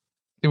 no.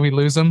 Did we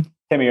lose him?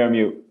 Timmy, you're on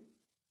mute.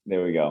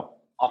 There we go.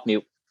 Off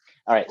mute.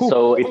 All right.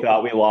 So we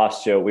thought we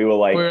lost you. We were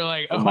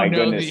like, oh my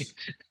goodness.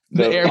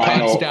 The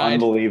final died.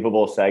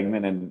 Unbelievable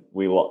segment. And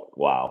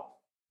wow.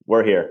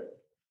 We're here.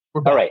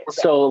 All right.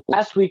 So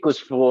last week was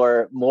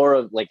for more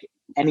of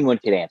anyone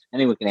can answer.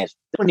 Anyone can answer.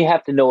 This one you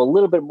have to know a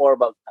little bit more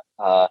about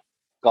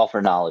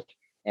golfer knowledge.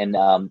 And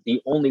the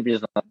only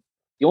reason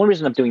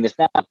I'm doing this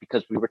now is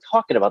because we were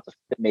talking about the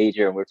fifth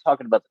major and we were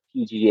talking about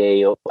the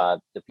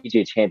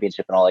PGA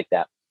Championship and all like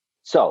that.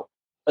 So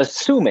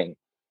assuming,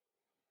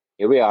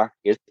 here we are.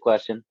 Here's the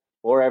question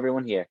for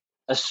everyone here.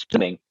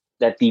 Assuming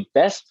that the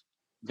best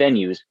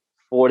venues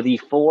for the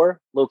 4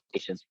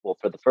 locations, well,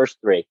 for the first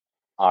 3,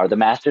 are the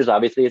Masters,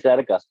 obviously it's at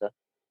Augusta,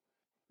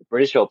 the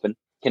British Open.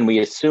 Can I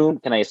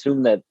assume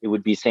that it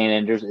would be St.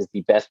 Andrews is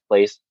the best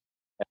place?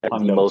 The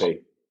most,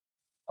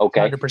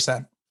 okay.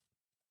 100%.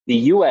 The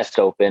U.S.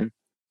 Open,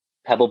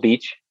 Pebble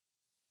Beach.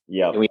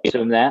 Yeah. Can we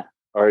assume that?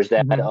 Or is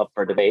that up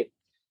for debate?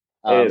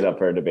 It is up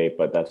for debate,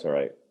 but that's all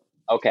right.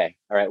 Okay.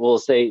 All right. We'll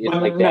say it's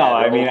like that. No,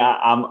 I mean,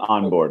 I'm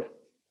on board.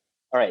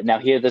 All right. Now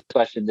hear this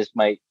question. This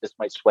might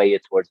sway you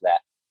towards that.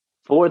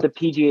 For the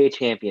PGA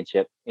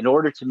Championship, in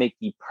order to make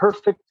the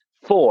perfect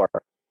 4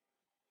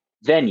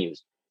 venues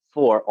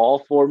for all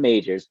 4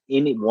 majors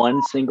in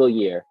one single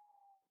year,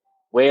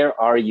 where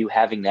are you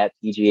having that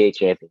PGA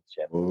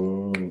Championship?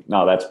 Ooh,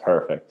 no, that's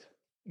perfect.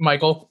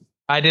 Michael,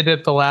 I did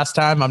it the last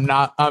time.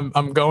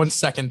 I'm going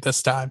second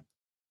this time.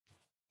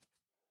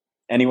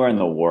 Anywhere in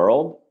the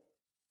world?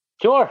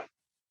 Sure.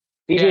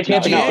 PGA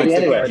Championship. No, it's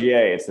the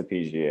PGA. It's the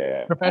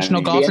PGA.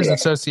 Professional Golfers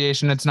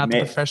Association. It's not the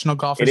Professional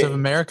Golfers of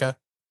America.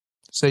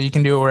 So you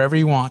can do it wherever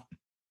you want.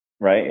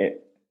 Right.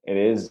 It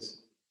is.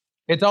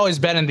 It's always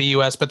been in the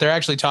U.S., but they're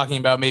actually talking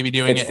about maybe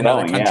doing it in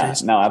other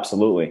countries. Yeah. No,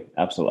 absolutely.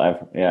 I've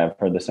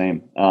heard the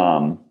same.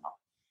 I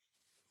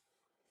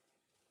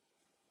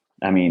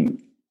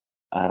mean,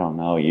 I don't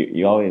know.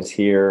 You always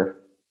hear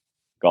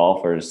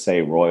golfers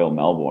say Royal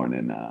Melbourne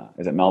in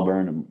is it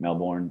Melbourne?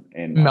 Melbourne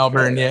in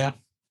Melbourne, Australia.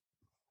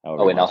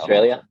 Oh, in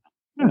Australia?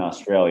 In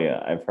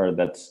Australia. I've heard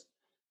that's,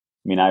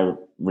 I mean, I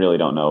really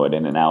don't know it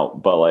in and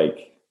out, but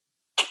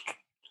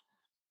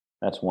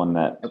that's one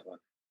that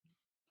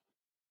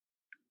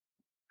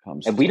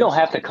comes. And we don't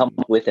have to come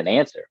up with an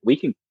answer. We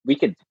can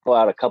pull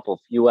out a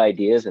few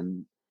ideas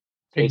and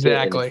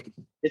exactly.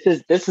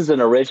 This is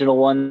an original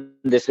one.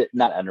 This is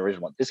not an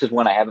original one. This is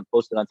one I haven't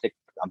posted on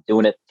TikTok. I'm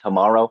doing it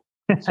tomorrow,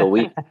 so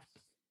we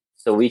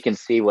can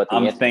see what.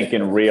 I'm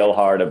thinking real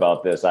hard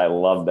about this. I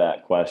love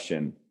that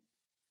question.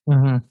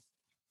 Mm-hmm.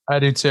 I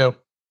do too.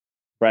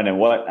 Brendan,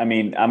 what? I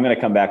mean, I'm going to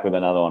come back with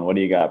another one. What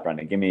do you got,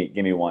 Brendan? Give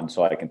me one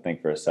so I can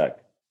think for a sec.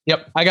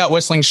 Yep, I got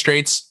Whistling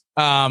Straits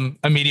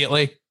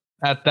immediately.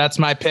 That's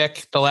my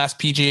pick. The last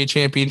PGA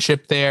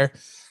championship there.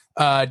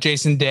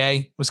 Jason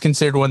Day was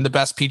considered one of the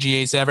best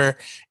PGAs ever.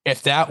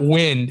 If that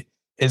wind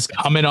is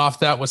coming off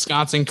that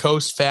Wisconsin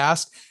coast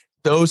fast,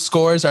 those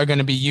scores are going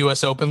to be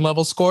U.S. Open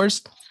level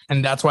scores.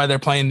 And that's why they're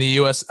playing the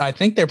U.S. I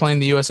think they're playing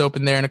the U.S.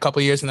 Open there in a couple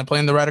of years, and they're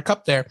playing the Ryder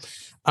Cup there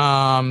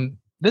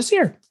this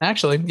year,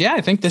 actually. Yeah,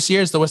 I think this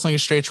year is the Whistling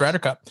Straits Ryder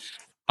Cup.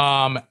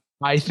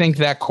 I think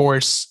that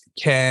course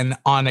can,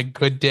 on a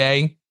good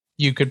day,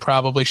 you could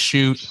probably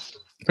shoot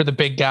for the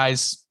big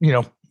guys,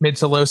 mid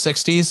to low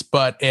 60s.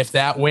 But if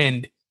that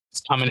wind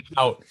is coming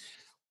out,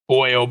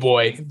 boy, oh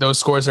boy, those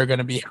scores are going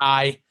to be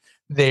high.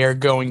 They are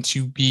going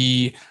to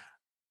be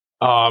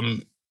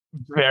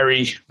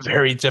very,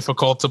 very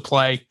difficult to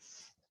play.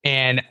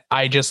 And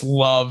I just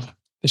love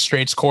the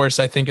Straits course.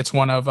 I think it's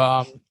one of,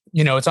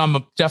 it's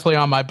definitely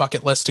on my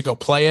bucket list to go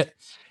play it.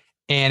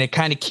 And it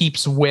kind of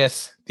keeps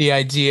with the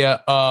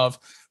idea of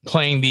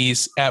playing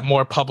these at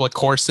more public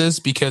courses,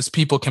 because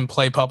people can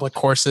play public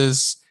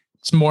courses.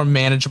 It's more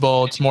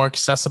manageable. It's more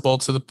accessible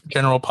to the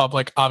general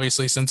public,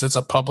 obviously, since it's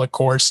a public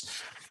course.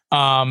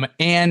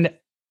 And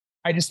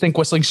I just think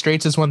Whistling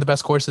Straits is one of the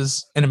best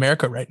courses in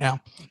America right now.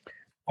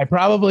 I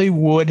probably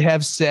would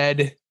have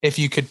said, if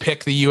you could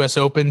pick the U.S.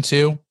 Open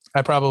too,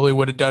 I probably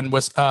would have done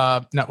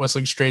not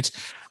Whistling Straits.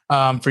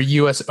 For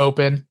U.S.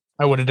 Open,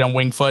 I would have done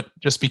Winged Foot,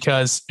 just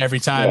because every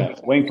time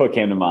Winged Foot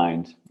came to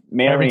mind.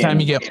 Every time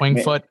you get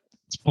Winged Foot,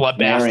 it's bloodbath.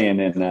 Marion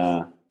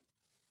in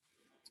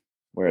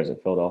where is it?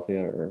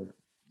 Philadelphia or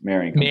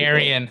Marion?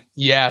 Marion,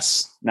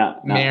 yes.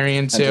 Not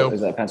Marion too.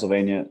 Is that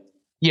Pennsylvania?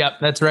 Yep,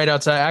 that's right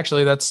outside.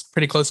 Actually, that's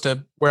pretty close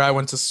to where I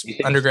went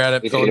to undergrad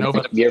at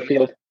Villanova.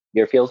 Muirfield?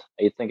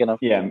 Are you thinking of?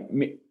 Yeah,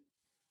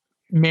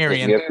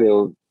 Marion.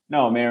 Muirfield.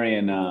 No,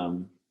 Marion.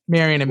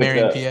 Marion and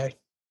Marion, PA.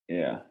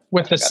 Yeah,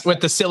 with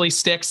the silly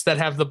sticks that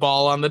have the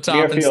ball on the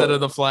top instead of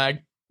the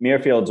flag.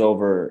 Muirfield's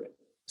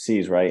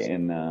overseas, right?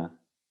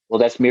 Well,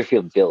 that's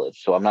Muirfield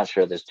Village, so I'm not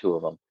sure there's two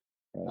of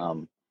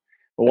them.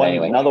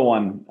 Anyway. Another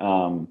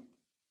one.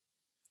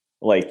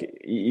 Like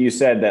you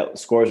said, that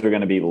scores are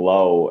going to be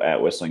low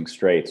at Whistling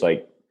Straits.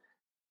 Like,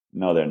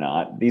 no, they're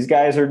not. These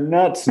guys are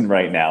nuts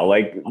right now.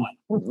 Like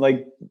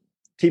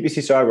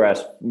TPC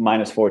Sawgrass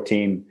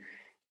 -14.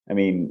 I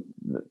mean,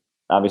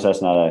 obviously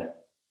that's not a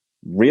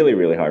really,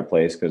 really hard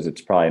place because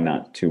it's probably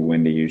not too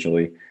windy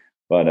usually.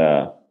 But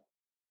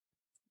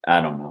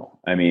I don't know.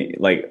 I mean,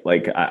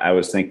 I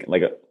was thinking,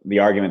 like the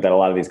argument that a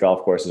lot of these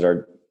golf courses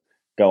are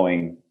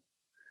going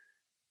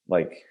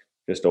like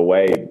just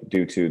away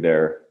due to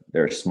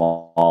they're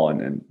small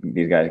and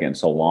these guys getting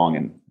so long,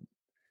 and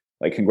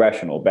like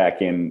Congressional back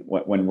in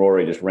when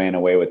Rory just ran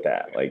away with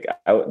that. Like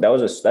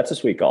that's a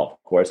sweet golf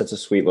course. That's a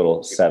sweet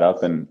little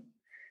setup, and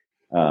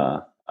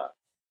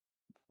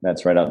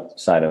that's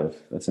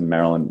that's in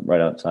Maryland,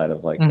 right outside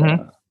of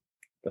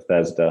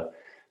Bethesda.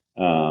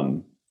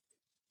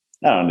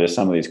 I don't know. Just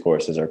some of these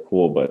courses are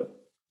cool, but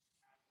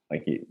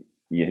like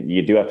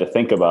you do have to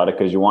think about it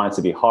because you want it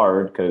to be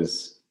hard,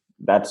 because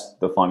that's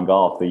the fun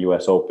golf. The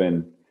U.S.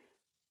 Open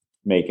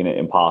making it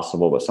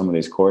impossible, but some of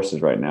these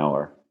courses right now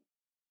are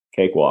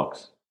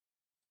cakewalks.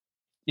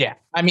 Yeah,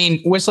 I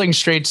mean, Whistling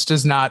Straits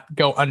does not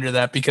go under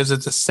that because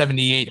it's a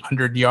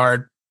 7,800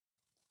 yard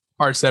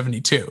par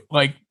 72.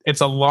 Like, it's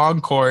a long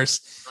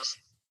course.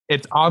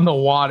 It's on the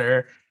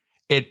water.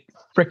 It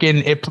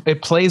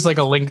plays like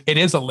a link. It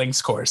is a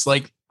links course.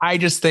 Like, I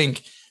just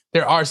think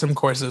there are some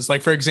courses,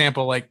 like, for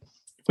example, like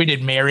if we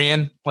did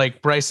Marion,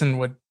 like Bryson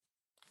would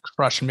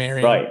crush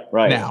Marion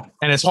right now.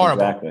 And it's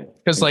horrible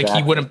because like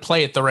he wouldn't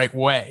play it the right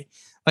way.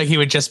 Like, he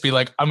would just be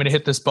like, I'm going to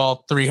hit this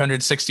ball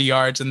 360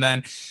 yards and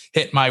then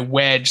hit my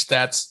wedge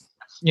that's,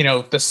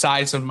 the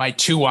size of my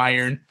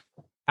 2-iron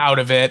out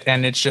of it.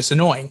 And it's just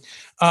annoying,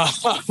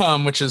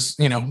 which is,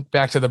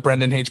 back to the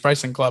Brendan H.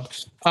 Bryson Club.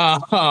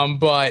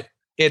 But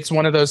it's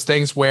one of those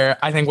things where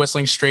I think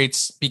Whistling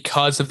Straits,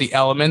 because of the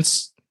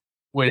elements,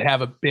 would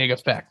have a big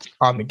effect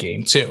on the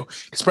game too.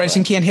 Because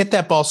Bryson can't hit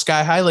that ball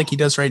sky high like he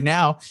does right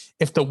now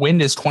if the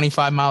wind is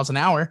 25 miles an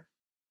hour.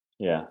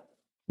 Yeah.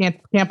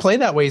 Can't play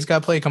that way. He's got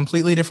to play a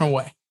completely different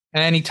way.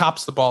 And then he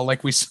tops the ball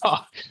like we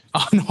saw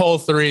on hole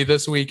 3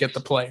 this week at the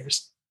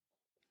Players.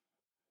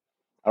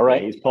 All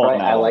right. He's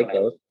pulling out. I like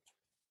those.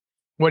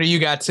 What do you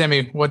got,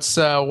 Timmy? What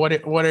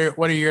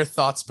are your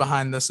thoughts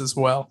behind this as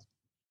well?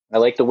 I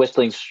like the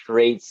Whistling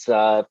Straits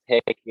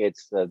pick.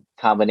 It's a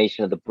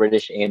combination of the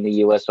British and the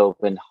U.S.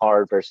 Open,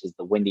 hard versus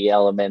the windy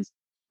elements.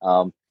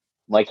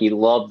 Mikey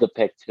loved the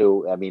pick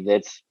too. I mean,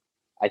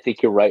 I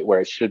think you're right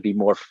where it should be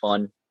more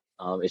fun.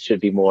 It should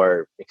be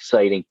more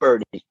exciting.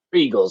 Birdies,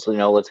 eagles.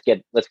 Let's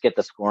get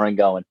the scoring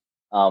going.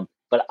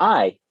 But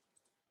I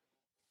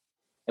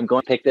am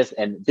going to pick this,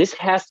 and this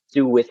has to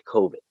do with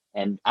COVID.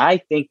 And I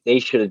think they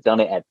should have done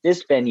it at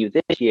this venue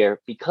this year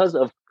because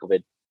of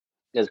COVID.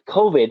 Because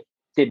COVID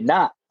did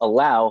not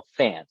allow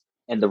fans.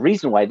 And the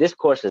reason why this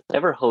course has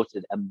never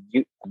hosted a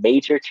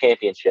major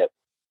championship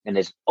and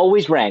is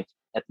always ranked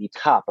at the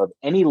top of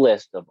any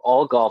list of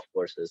all golf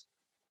courses.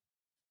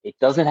 It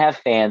doesn't have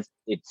fans.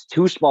 It's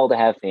too small to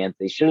have fans.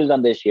 They should have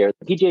done this year.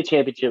 The PGA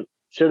Championship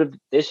should have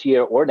this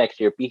year or next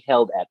year be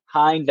held at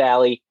Pine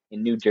Valley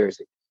in New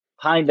Jersey.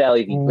 Pine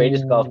Valley, the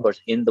greatest golf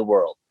course in the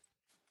world.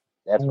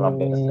 That's what I'm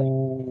going to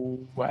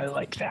say. I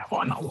like that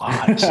one a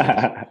lot.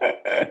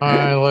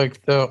 I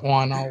like that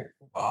one a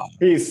lot.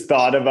 He's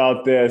thought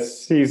about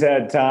this. He's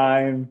had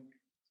time.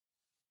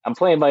 I'm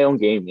playing my own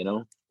game,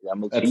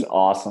 That's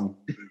awesome.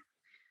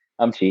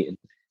 I'm cheating.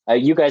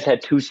 You guys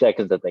had 2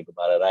 seconds to think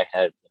about it. I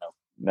had,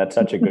 That's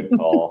such a good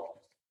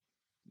call.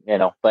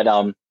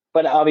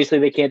 But obviously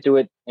they can't do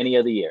it any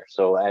other year.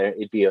 So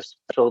it'd be a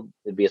special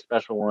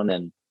one.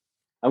 And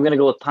I'm going to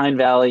go with Pine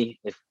Valley.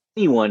 If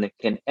anyone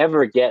can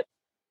ever get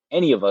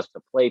any of us to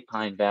play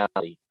Pine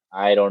Valley,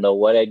 I don't know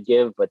what I'd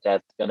give, but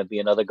that's going to be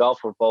another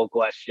golfer poll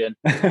question.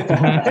 That's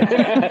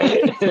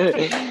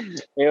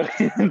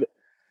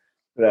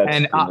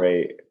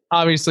great.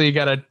 Obviously, you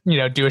got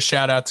to do a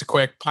shout out to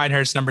Quick,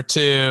 Pinehurst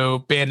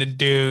 #2, Bandon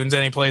Dunes,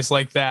 any place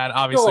like that.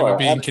 Obviously, would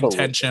be in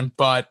contention,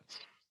 but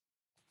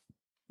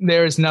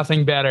there is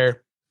nothing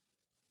better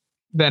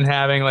than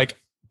having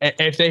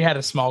if they had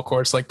a small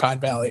course like Pine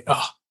Valley. Oh,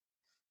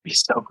 it'd be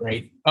so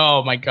great.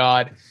 Oh my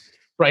God,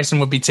 Bryson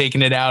would be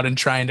taking it out and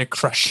trying to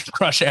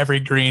crush every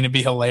green. It'd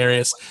be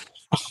hilarious.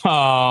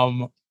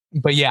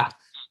 But yeah,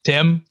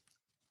 Tim,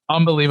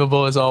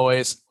 unbelievable as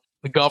always.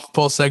 The golf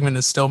poll segment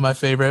is still my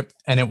favorite,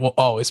 and it will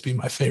always be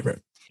my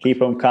favorite. Keep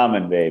them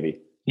coming, baby.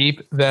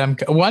 Keep them.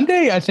 One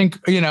day, I think,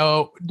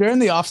 during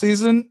the off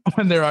season,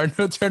 when there are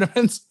no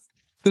tournaments,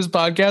 this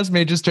podcast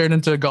may just turn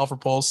into golfer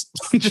polls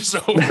just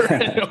over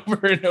and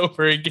over and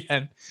over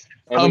again.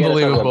 And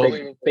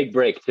unbelievable. Big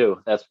break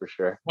too. That's for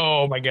sure.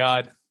 Oh my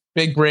God.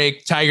 Big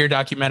break. Tiger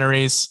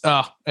documentaries.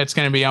 Oh, it's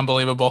going to be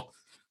unbelievable.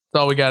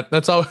 That's all we got.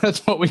 That's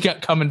what we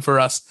got coming for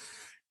us.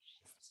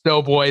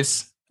 So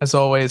boys, as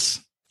always,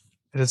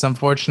 it is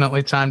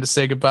unfortunately time to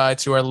say goodbye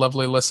to our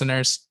lovely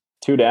listeners.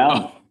 2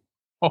 down.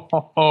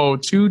 Oh,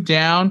 2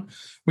 down.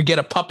 We get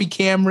a puppy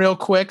cam real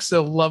quick.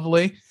 So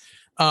lovely.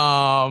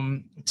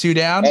 2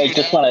 down. Hey,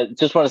 just want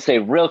to say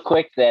real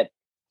quick that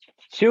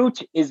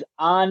Chooch is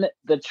on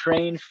the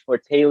train for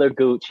Taylor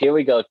Gooch. Here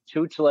we go.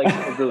 Chooch likes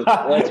the Gooch.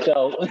 Let's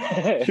go.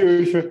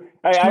 Chooch.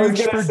 Hey, I was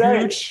gonna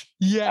say.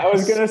 Yes. I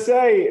was gonna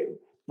say.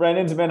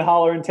 Brendan's been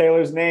hollering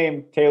Taylor's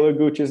name, Taylor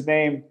Gooch's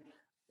name.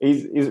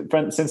 He's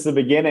since the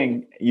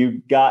beginning.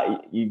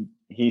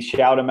 He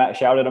shouted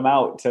him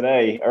out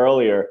today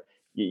earlier.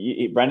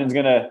 Brendan's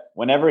gonna,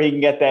 whenever he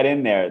can get that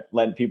in there,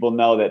 let people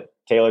know that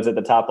Taylor's at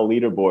the top of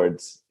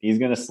leaderboards. He's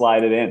gonna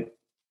slide it in.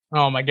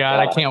 Oh my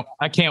God!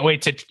 I can't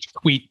wait to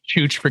tweet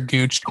Chooch for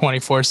Gooch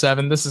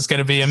 24/7. This is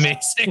gonna be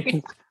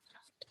amazing.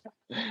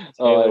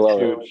 I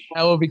love it.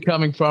 That will be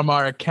coming from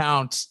our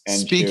account. And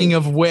speaking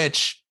of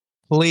which,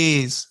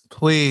 please,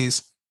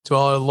 to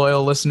all our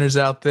loyal listeners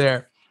out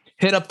there,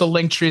 hit up the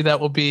link tree that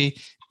will be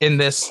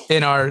in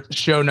our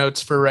show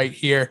notes for right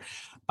here.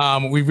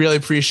 We really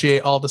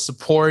appreciate all the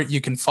support. You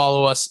can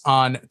follow us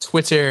on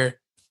Twitter,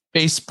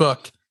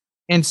 Facebook,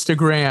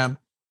 Instagram,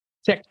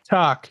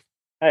 TikTok.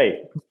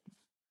 Hey.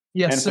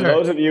 Yes, and sir.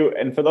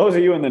 For those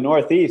of you in the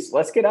Northeast,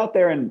 let's get out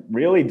there and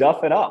really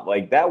duff it up.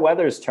 Like, that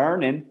weather's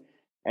turning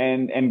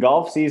and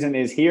golf season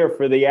is here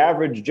for the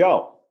average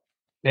Joe.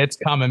 It's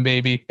coming,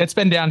 baby. It's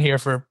been down here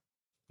for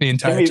the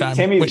entire time.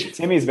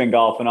 Timmy's been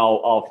golfing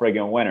all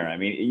friggin' winter. I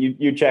mean,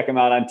 you check him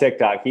out on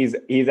TikTok.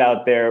 He's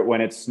out there when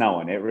it's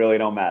snowing. It really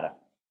don't matter.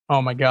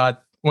 Oh my God.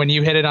 When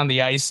you hit it on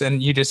the ice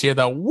and you just hear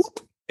the whoop,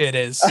 it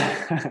is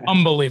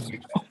unbelievable.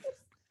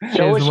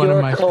 Show us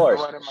your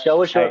course.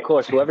 Show us your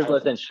course. Whoever's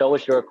listening, show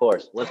us your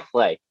course. Let's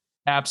play.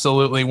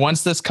 Absolutely.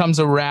 Once this comes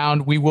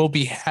around, we will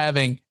be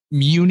having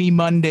Muni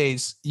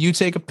Mondays. You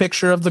take a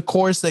picture of the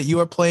course that you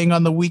are playing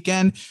on the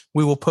weekend.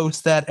 We will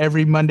post that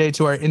every Monday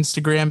to our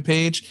Instagram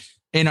page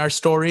in our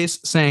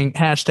stories saying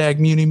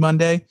 #Muni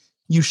Monday.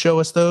 You show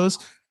us those.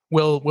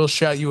 We'll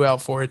shout you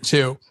out for it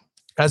too.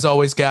 As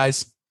always,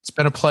 guys, it's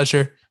been a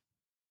pleasure.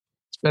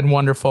 It's been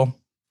wonderful.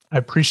 I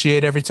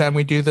appreciate every time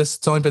we do this.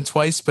 It's only been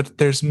twice, but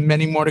there's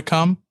many more to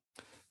come.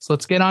 So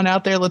let's get on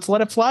out there. Let's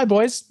let it fly,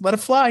 boys. Let it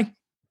fly.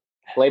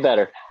 Play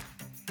better.